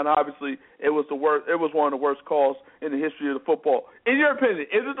went down, obviously, it was the worst. It was one of the worst calls in the history of the football. In your opinion,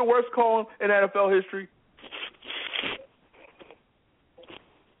 is it the worst call in NFL history?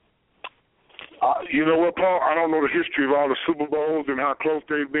 You know what, Paul? I don't know the history of all the Super Bowls and how close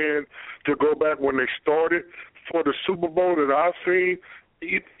they've been to go back when they started. For the Super Bowl that I've seen,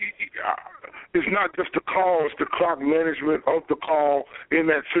 it's not just the call, it's the clock management of the call in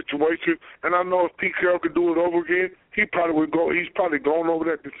that situation. And I know if Pete Carroll could do it over again, he probably would go. He's probably gone over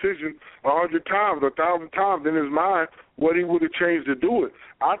that decision 100 times, 1,000 times in his mind what he would have changed to do it.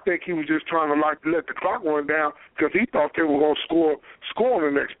 I think he was just trying to let the clock run down because he thought they were going to score on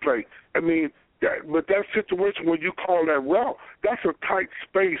the next play. I mean, but that situation when you call that route, that's a tight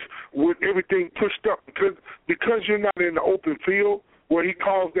space with everything pushed up because you're not in the open field where he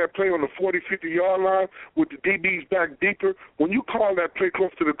calls that play on the 40, 50-yard line with the DBs back deeper. When you call that play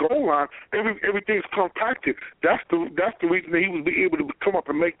close to the goal line, everything's compacted. That's the reason that he was able to come up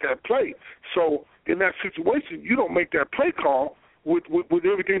and make that play. So in that situation, you don't make that play call with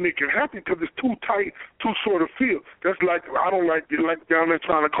everything that can happen because it's too tight, too short of field. That's like I don't like down there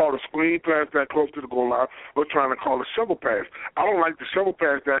trying to call the screen pass that close to the goal line or trying to call a shovel pass. I don't like the shovel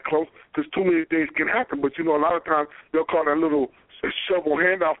pass that close because too many things can happen. But, a lot of times they'll call that little shovel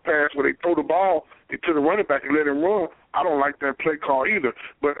handoff pass where they throw the ball to the running back and let him run. I don't like that play call either.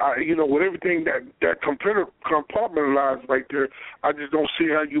 But, with everything that compartmentalized right there, I just don't see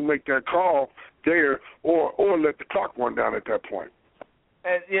how you make that call there or let the clock run down at that point.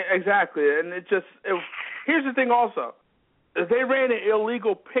 And yeah, exactly. And here's the thing also. Is they ran an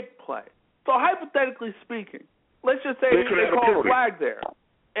illegal pick play. So hypothetically speaking, let's just say they call a flag there.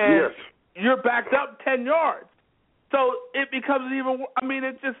 And yes. You're backed up 10 yards. So it becomes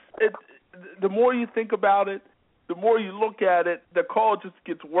the more you think about it, the more you look at it, the call just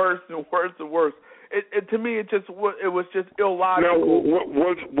gets worse and worse and worse. To me, it was just illogical. Now,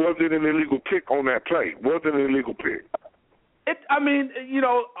 was it an illegal pick on that play? Was it an illegal pick?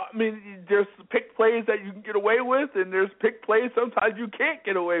 There's pick plays that you can get away with, and there's pick plays sometimes you can't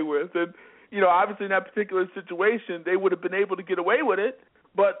get away with. And, obviously in that particular situation, they would have been able to get away with it,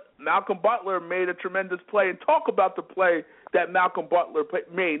 but Malcolm Butler made a tremendous play. And talk about the play that Malcolm Butler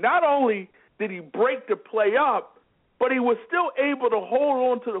made. Not only did he break the play up, but he was still able to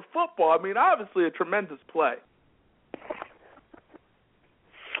hold on to the football. Obviously a tremendous play.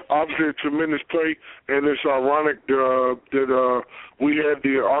 Obviously a tremendous play, and it's ironic that we had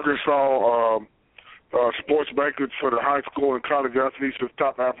the Arkansas sports banquets for the high school and college athletes, the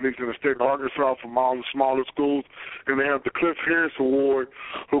top athletes in the state of Arkansas from all the smaller schools, and they have the Cliff Harris Award,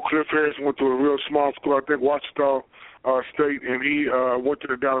 who Cliff Harris went to a real small school, I think Wichita State, and he went to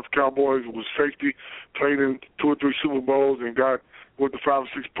the Dallas Cowboys, was safety, played in 2 or 3 Super Bowls, and went to 5 or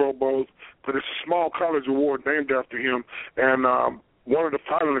 6 Pro Bowls. But it's a small college award named after him, and one of the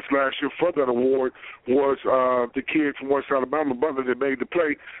finalists last year for that award was the kid from West Alabama, Butler, that made the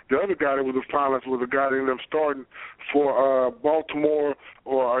play. The other guy that was a finalist was a guy that ended up starting for Baltimore,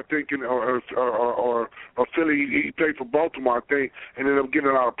 or I think or Philly. He played for Baltimore, I think, and ended up getting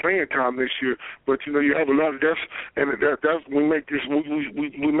a lot of playing time this year. But you have a lot of that's we make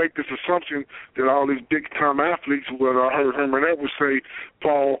this assumption that all these big time athletes. What I heard Herman Edwards say,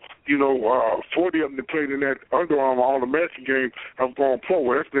 Paul, 40 of them that played in that Under Armour All-American game have gone pro.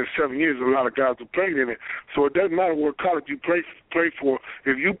 Well, that's been 7 years. A lot of guys have played in it. So it doesn't matter what college you play for.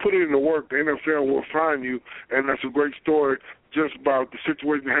 If you put it in the work, the NFL will find you, and that's a great story just about the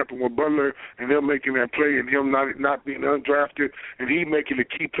situation that happened with Butler and him making that play and him not being undrafted and he making the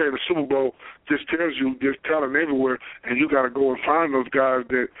key play in the Super Bowl just tells you there's talent everywhere, and you got to go and find those guys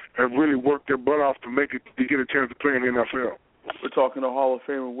that have really worked their butt off to get a chance to play in the NFL. We're talking to Hall of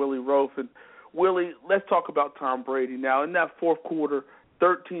Famer Willie Roaf. And, Willie, let's talk about Tom Brady. Now, in that fourth quarter,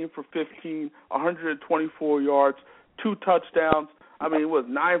 13 for 15, 124 yards, 2 touchdowns. It was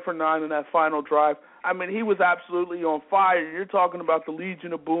 9 for 9 in that final drive. He was absolutely on fire. You're talking about the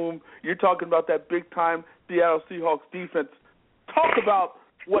Legion of Boom. You're talking about that big-time Seattle Seahawks defense. Talk about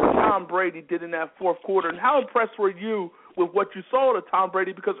what Tom Brady did in that fourth quarter, and how impressed were you with what you saw to Tom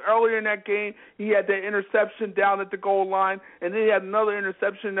Brady? Because earlier in that game, he had that interception down at the goal line, and then he had another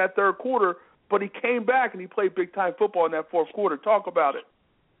interception in that third quarter, but he came back and he played big-time football in that fourth quarter. Talk about it.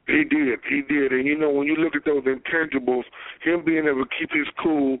 He did. And, when you look at those intangibles, him being able to keep his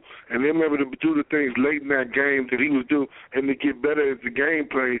cool and him able to do the things late in that game that he was doing and to get better at the game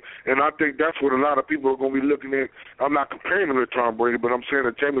play, and I think that's what a lot of people are going to be looking at. I'm not comparing him to Tom Brady, but I'm saying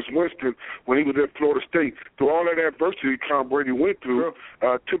that Jameis Winston, when he was at Florida State, through all that adversity Tom Brady went through,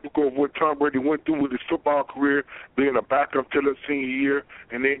 typical of what Tom Brady went through with his football career, being a backup till his senior year,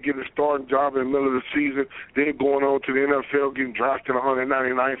 and then getting a starting job in the middle of the season, then going on to the NFL, getting drafted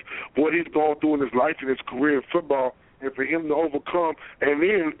 199th. What he's gone through in his life and his career in football, and for him to overcome, and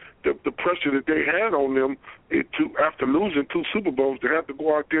then the pressure that they had on them after losing 2 Super Bowls, to have to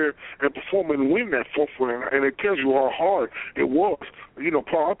go out there and perform and win that 4th one, and it tells you how hard it was.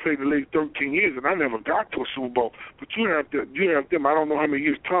 Paul, I played the league 13 years, and I never got to a Super Bowl. But you have them. I don't know how many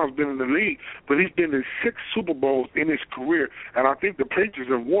years Tom's been in the league, but he's been in 6 Super Bowls in his career, and I think the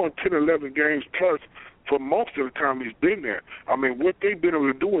Patriots have won 10, 11 games plus for most of the time he's been there. I mean, what they've been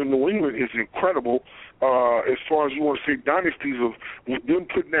able to do in New England is incredible. As far as you want to say dynasties of them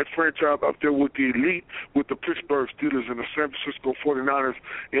putting that franchise up there with the elite, with the Pittsburgh Steelers and the San Francisco 49ers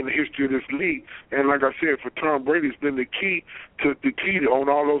in the history of this league. And like I said, for Tom Brady, it's been the key on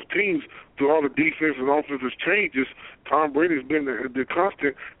all those teams through all the defense and offensive changes. Tom Brady's been the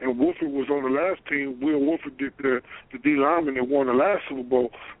constant, and Wolford was on the last team. Will Wolford did the D lineman that won the last Super Bowl,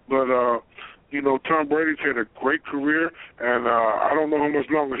 but Tom Brady's had a great career, and I don't know how much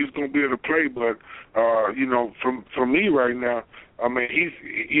longer he's going to be able to play, but, for me right now, I mean, he's,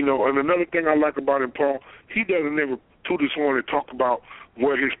 and another thing I like about him, Paul, he doesn't ever toot his horn and talk about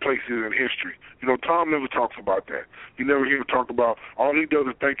where his place is in history. Tom never talks about that. You never hear him talk about, all he does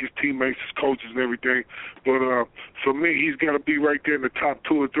is thank his teammates, his coaches, and everything. But for me, he's got to be right there in the top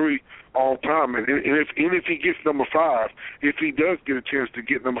 2 or 3 all time. And if he gets number 5, if he does get a chance to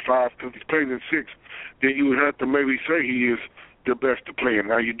get number 5 because he's played in 6, then you would have to maybe say he is the best to play.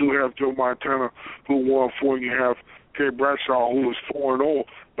 Now, you do have Joe Montana, who won 4, and you have Terry Bradshaw, who was 4-0.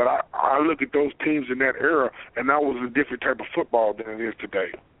 But I look at those teams in that era, and that was a different type of football than it is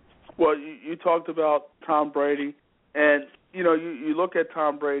today. Well, you talked about Tom Brady, and, you look at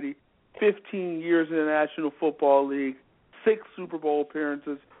Tom Brady, 15 years in the National Football League, 6 Super Bowl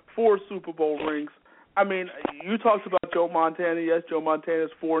appearances, 4 Super Bowl rings. I mean, you talked about Joe Montana. Yes, Joe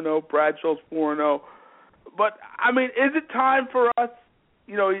Montana's 4-0, Bradshaw's 4-0. But, I mean, is it time for us,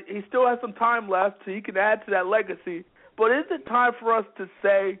 he still has some time left so he can add to that legacy, but is it time for us to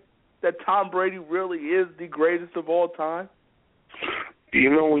say that Tom Brady really is the greatest of all time?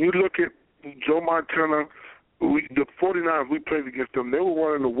 When you look at Joe Montana, the 49ers, we played against them. They were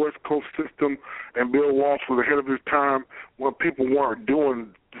running the West Coast system, and Bill Walsh was ahead of his time when people weren't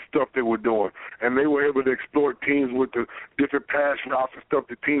doing the stuff they were doing. And they were able to exploit teams with the different pass routes and stuff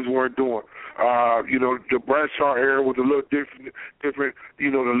that teams weren't doing. The Bradshaw era was a little different.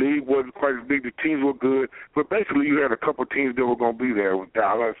 The league wasn't quite as big. The teams were good. But basically you had a couple of teams that were going to be there with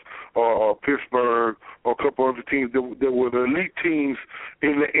Dallas or Pittsburgh or a couple other teams that were the elite teams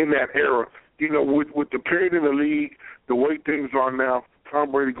in that era. With the period in the league, the way things are now,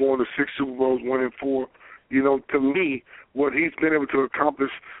 Tom Brady going to 6 Super Bowls, 1-4, to me, what he's been able to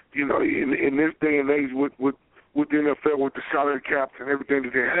accomplish, in this day and age with the NFL, with the salary caps and everything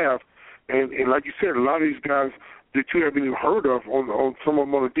that they have, and like you said, a lot of these guys that you haven't even heard of on some of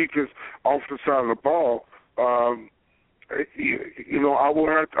them on the defense, offensive side of the ball, I would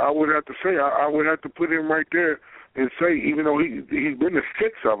have to say I would have to put him right there and say, even though he's been to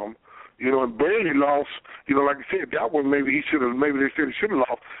 6 of them. And Brady lost, like I said, that one maybe they said he should have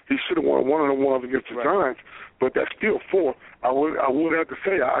lost. He should have won one of the ones against the Giants, but that's still 4. I would have to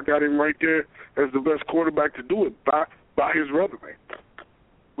say I got him right there as the best quarterback to do it by his resume.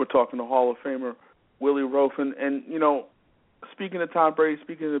 We're talking to Hall of Famer Willie Rofen. And, speaking of Tom Brady,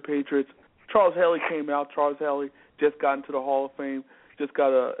 speaking of the Patriots, Charles Haley came out. Charles Haley just got into the Hall of Fame, just got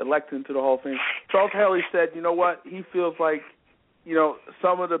elected into the Hall of Fame. Charles Haley said, you know what, he feels like,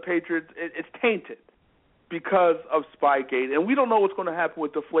 some of the Patriots, it's tainted because of Spygate. And we don't know what's going to happen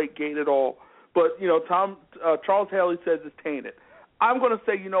with Deflategate at all. But, Charles Haley says it's tainted. I'm going to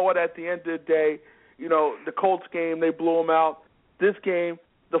say, you know what, at the end of the day, the Colts game, they blew them out. This game,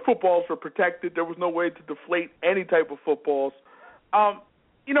 the footballs were protected. There was no way to deflate any type of footballs. At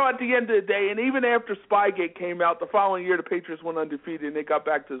the end of the day, and even after Spygate came out, the following year the Patriots went undefeated and they got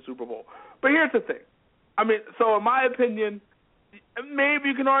back to the Super Bowl. But here's the thing. So in my opinion, maybe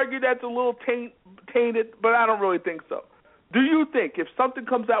you can argue that's a little tainted, but I don't really think so. Do you think if something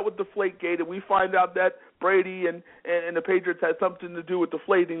comes out with Deflategate and we find out that Brady and the Patriots had something to do with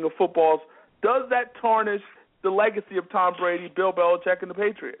deflating of footballs, does that tarnish the legacy of Tom Brady, Bill Belichick, and the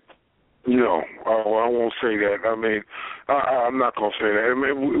Patriots? No, I won't say that. I mean, I'm not going to say that. I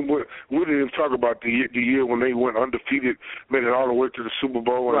mean, we didn't even talk about the year when they went undefeated, made it all the way to the Super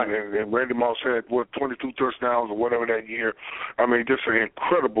Bowl, right. and Randy Moss had, 22 touchdowns or whatever that year. I mean, just an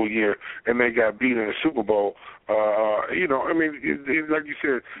incredible year, and they got beat in the Super Bowl. You know, I mean, like you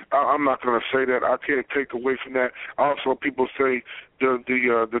said, I'm not going to say that. I can't take away from that. Also, people say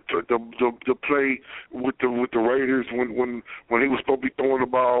the play with the Raiders when he was supposed to be throwing the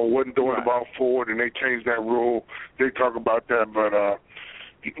ball, wasn't throwing the ball forward, and they changed that rule. They talk about that, but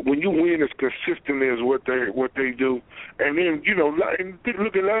when you win as consistently as what they do, and then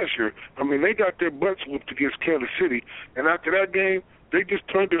look at last year. I mean, they got their butts whooped against Kansas City, and after that game, they just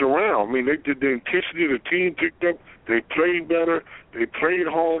turned it around. I mean, they did the intensity the team picked up. They played better. They played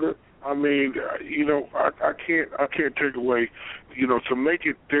harder. I mean, I can't take away, to make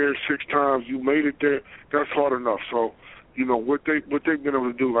it there 6 times, you made it there. That's hard enough. So, what they've been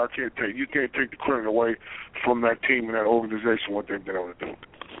able to do, you can't take the credit away from that team and that organization, what they've been able to do.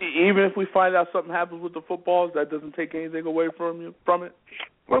 Even if we find out something happens with the footballs, that doesn't take anything away from it?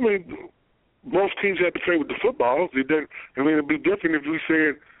 I mean, most teams had to play with the footballs. It'd be different if we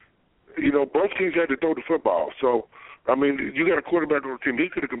said, both teams had to throw the football. So, I mean, you got a quarterback on the team. He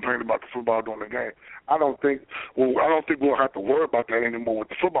could have complained about the football during the game. I don't think we'll have to worry about that anymore with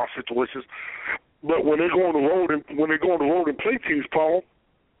the football situations. But when they go on the road and play teams, Paul,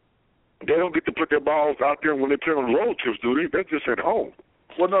 they don't get to put their balls out there when they play on the road trips, do they? They're just at home.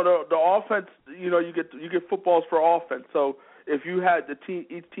 Well, no, the offense. You get footballs for offense. So if you had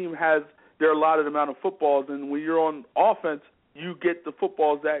each team has their allotted amount of footballs, and when you're on offense, you get the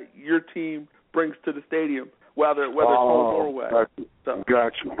footballs that your team brings to the stadium, whether it's home or away.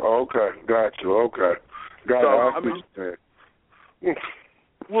 Got you. Okay.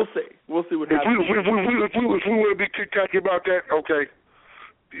 We'll see. We'll see what happens. If we want to be ticky-tacky about that, okay.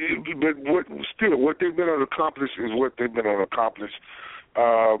 But what they've been able to accomplish is what they've been able to accomplish.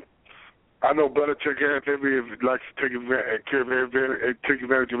 I know Belichick likes to take advantage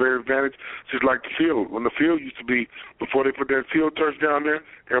of every advantage, just like the field. When the field used to be, before they put that field turf down there,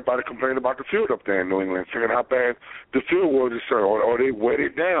 everybody complained about the field up there in New England, saying how bad the field was, or they wet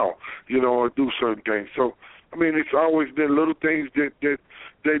it down, or do certain things. So, I mean, it's always been little things that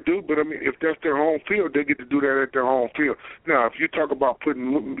they do, but I mean, if that's their home field, they get to do that at their home field. Now, if you talk about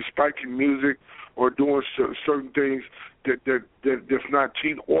spiking music or doing certain things that's not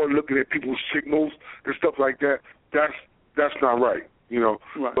cheating, or looking at people's signals and stuff like that, that's not right,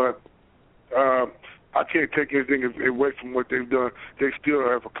 Right. But I can't take anything away from what they've done. They still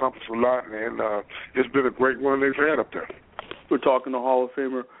have accomplished a lot, and it's been a great run they've had up there. We're talking to Hall of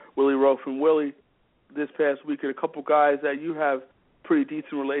Famer Willie Roaf. And Willie, this past weekend, a couple guys that you have pretty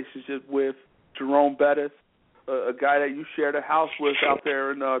decent relationship with, Jerome Bettis, a guy that you shared a house with out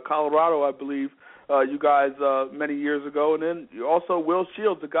there in Colorado, I believe, you guys many years ago, and then also Will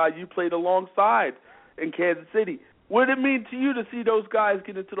Shields, the guy you played alongside in Kansas City. What did it mean to you to see those guys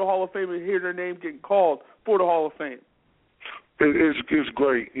get into the Hall of Fame and hear their name getting called for the Hall of Fame? It's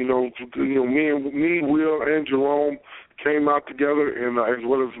great. Me, Will, and Jerome came out together, and as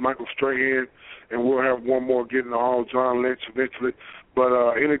well as Michael Strahan, and we'll have one more get in the Hall, John Lynch, eventually. But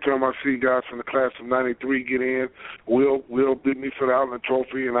anytime I see guys from the class of '93 get in, Will beat me for the Outland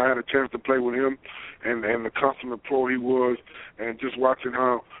Trophy, and I had a chance to play with him, and the consummate pro he was, and just watching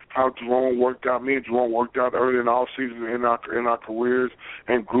how Jerome worked out. Me and Jerome worked out early in the off season in our careers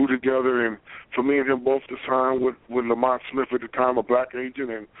and grew together. And for me and him both to sign with Lamont Smith at the time, a black agent,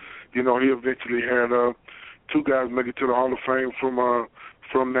 and he eventually had 2 guys make it to the Hall of Fame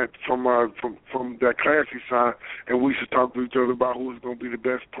from that class he signed, and we should talk to each other about who was going to be the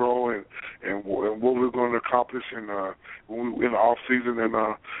best pro and what we were going to accomplish in the off season. And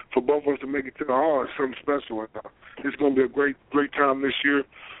for both of us to make it to the Hall is something special. And, it's going to be a great time this year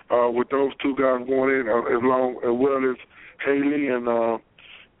with those 2 guys going in, as well as Haley and the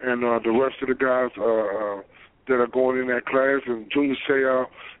rest of the guys that are going in that class. And Junior Seau,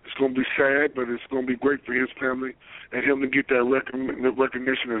 it's going to be sad, but it's going to be great for his family and him to get that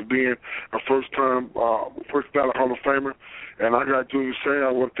recognition as being a first ballot Hall of Famer. And I got Junior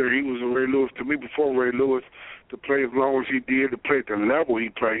Seau up there. He was a Ray Lewis to me before Ray Lewis, to play as long as he did, to play at the level he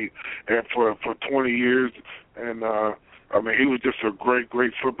played and for 20 years. And he was just a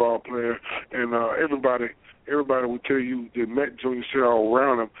great football player. And everybody will tell you that met Junior Seau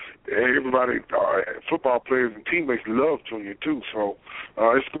around him. Everybody, football players and teammates love Junior too. So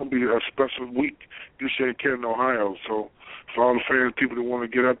it's going to be a special week this year in Canton, Ohio. So for all the fans, people that want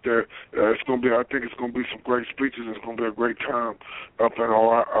to get up there, it's going to be. I think it's going to be some great speeches. It's going to be a great time up in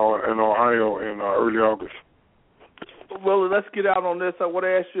Ohio in early August. Well, let's get out on this. I want to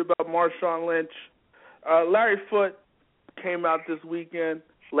ask you about Marshawn Lynch. Larry Foote came out this weekend.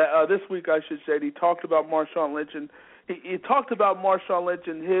 This week, I should say. He talked about Marshawn Lynch, and he talked about Marshawn Lynch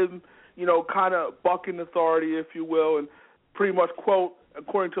and him, kind of bucking authority, if you will, and pretty much, quote,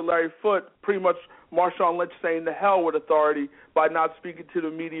 according to Larry Foote, pretty much Marshawn Lynch saying the hell with authority by not speaking to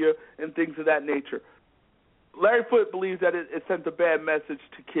the media and things of that nature. Larry Foote believes that it sends a bad message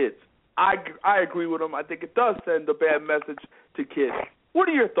to kids. I agree with him. I think it does send a bad message to kids. What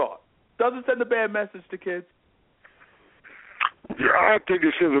are your thoughts? Does it send a bad message to kids? Yeah, I think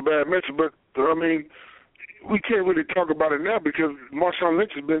it sends a bad message, but, we can't really talk about it now because Marshawn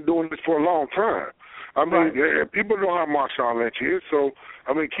Lynch has been doing this for a long time. Right. People know how Marshawn Lynch is, so,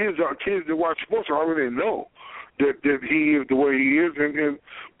 kids that watch sports already know that he is the way he is, and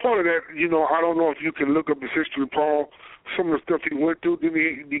part of that, I don't know if you can look up his history, Paul, some of the stuff he went through. Then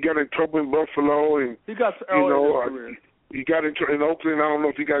he got in trouble in Buffalo, and he got early he got in Oakland. I don't know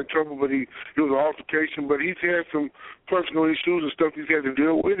if he got in trouble, but it was an altercation. But he's had some personal issues and stuff he's had to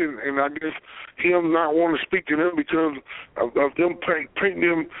deal with, and I guess him not wanting to speak to them because of them painting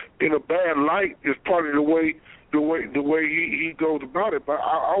him in a bad light is part of the way he goes about it. But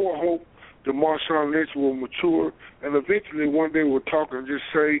I would hope that Marshawn Lynch will mature and eventually one day will talk and just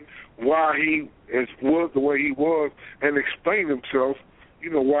say why he was the way he was and explain himself,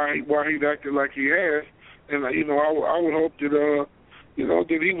 why he's acting like he has. And, I would hope that, that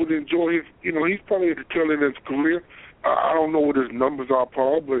he would enjoy his, he's probably at the tail end of his career. I don't know what his numbers are,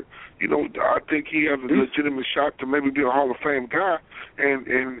 Paul, but, I think he has a legitimate shot to maybe be a Hall of Fame guy.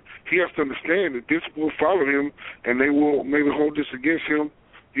 And he has to understand that this will follow him and they will maybe hold this against him,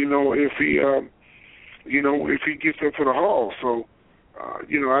 if he, if he gets up for the Hall. So, I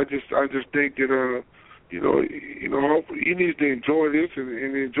just think that, hopefully he needs to enjoy this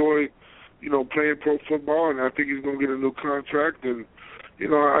and enjoy, playing pro football, and I think he's going to get a new contract. And,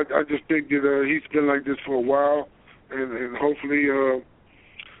 I just think that he's been like this for a while, and hopefully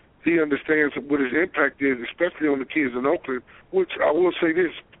he understands what his impact is, especially on the kids in Oakland, which I will say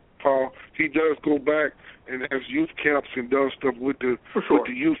this, Paul, he does go back and has youth camps and does stuff with the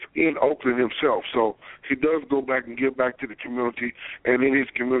youth in Oakland himself. So he does go back and give back to the community, and in his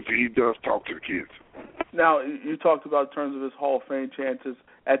community he does talk to the kids. Now, you talked about in terms of his Hall of Fame chances.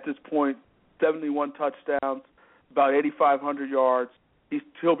 At this point, 71 touchdowns, about 8,500 yards.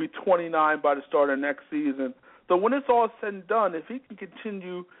 He'll be 29 by the start of next season. So when it's all said and done, if he can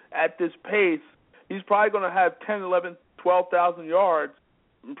continue at this pace, he's probably going to have 10, 11, 12,000 yards,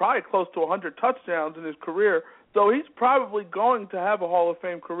 and probably close to 100 touchdowns in his career. So he's probably going to have a Hall of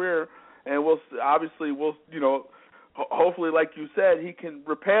Fame career, and hopefully, like you said, he can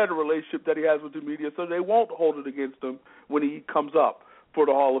repair the relationship that he has with the media so they won't hold it against him when he comes up for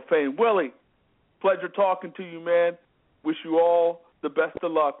the Hall of Fame. Willie, pleasure talking to you, man. Wish you all the best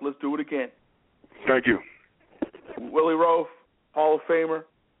of luck. Let's do it again. Thank you. Willie Roaf, Hall of Famer,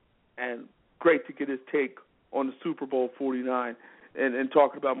 and great to get his take on the Super Bowl 49 and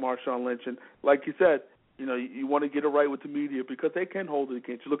talking about Marshawn Lynch. And like you said, you want to get it right with the media because they can hold it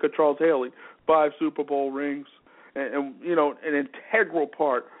against you. Look at Charles Haley, 5 Super Bowl rings, and an integral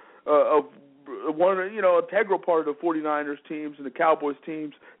part of integral part of the 49ers teams and the Cowboys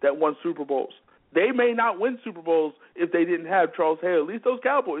teams that won Super Bowls. They may not win Super Bowls if they didn't have Charles Haley. At least those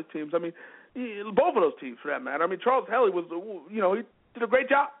Cowboys teams. Both of those teams for that matter. Charles Haley was, he did a great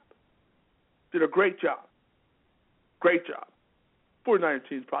job. Great job. 49ers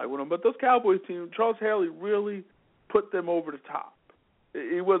teams probably won them, but those Cowboys teams, Charles Haley really put them over the top.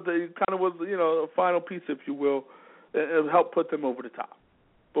 He was a final piece, if you will, and helped put them over the top.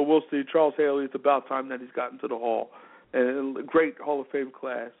 But we'll see. Charles Haley, it's about time that he's gotten to the Hall. And a great Hall of Fame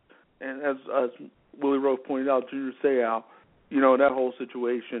class. And as Willie Roaf pointed out, Junior Seau, that whole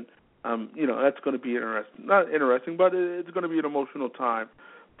situation, that's going to be interesting. Not interesting, but it's going to be an emotional time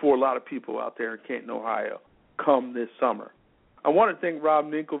for a lot of people out there in Canton, Ohio, come this summer. I want to thank Rob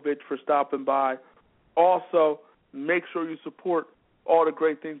Ninkovich for stopping by. Also, make sure you support all the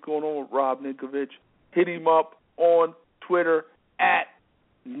great things going on with Rob Ninkovich. Hit him up on Twitter at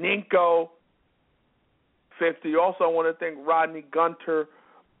Ninko50. Also, I want to thank Rodney Gunter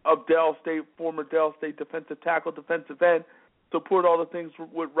of Dell State, former Dell State defensive tackle, defensive end. Support all the things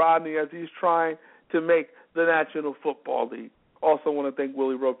with Rodney as he's trying to make the National Football League. Also want to thank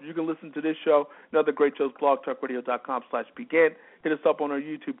Willie Roaf. You can listen to this show and other great shows, blogtalkradio.com/begin. Hit us up on our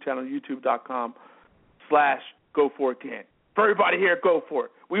YouTube channel, youtube.com/GoForItGan. For everybody here, go for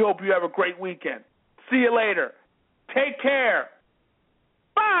it. We hope you have a great weekend. See you later. Take care.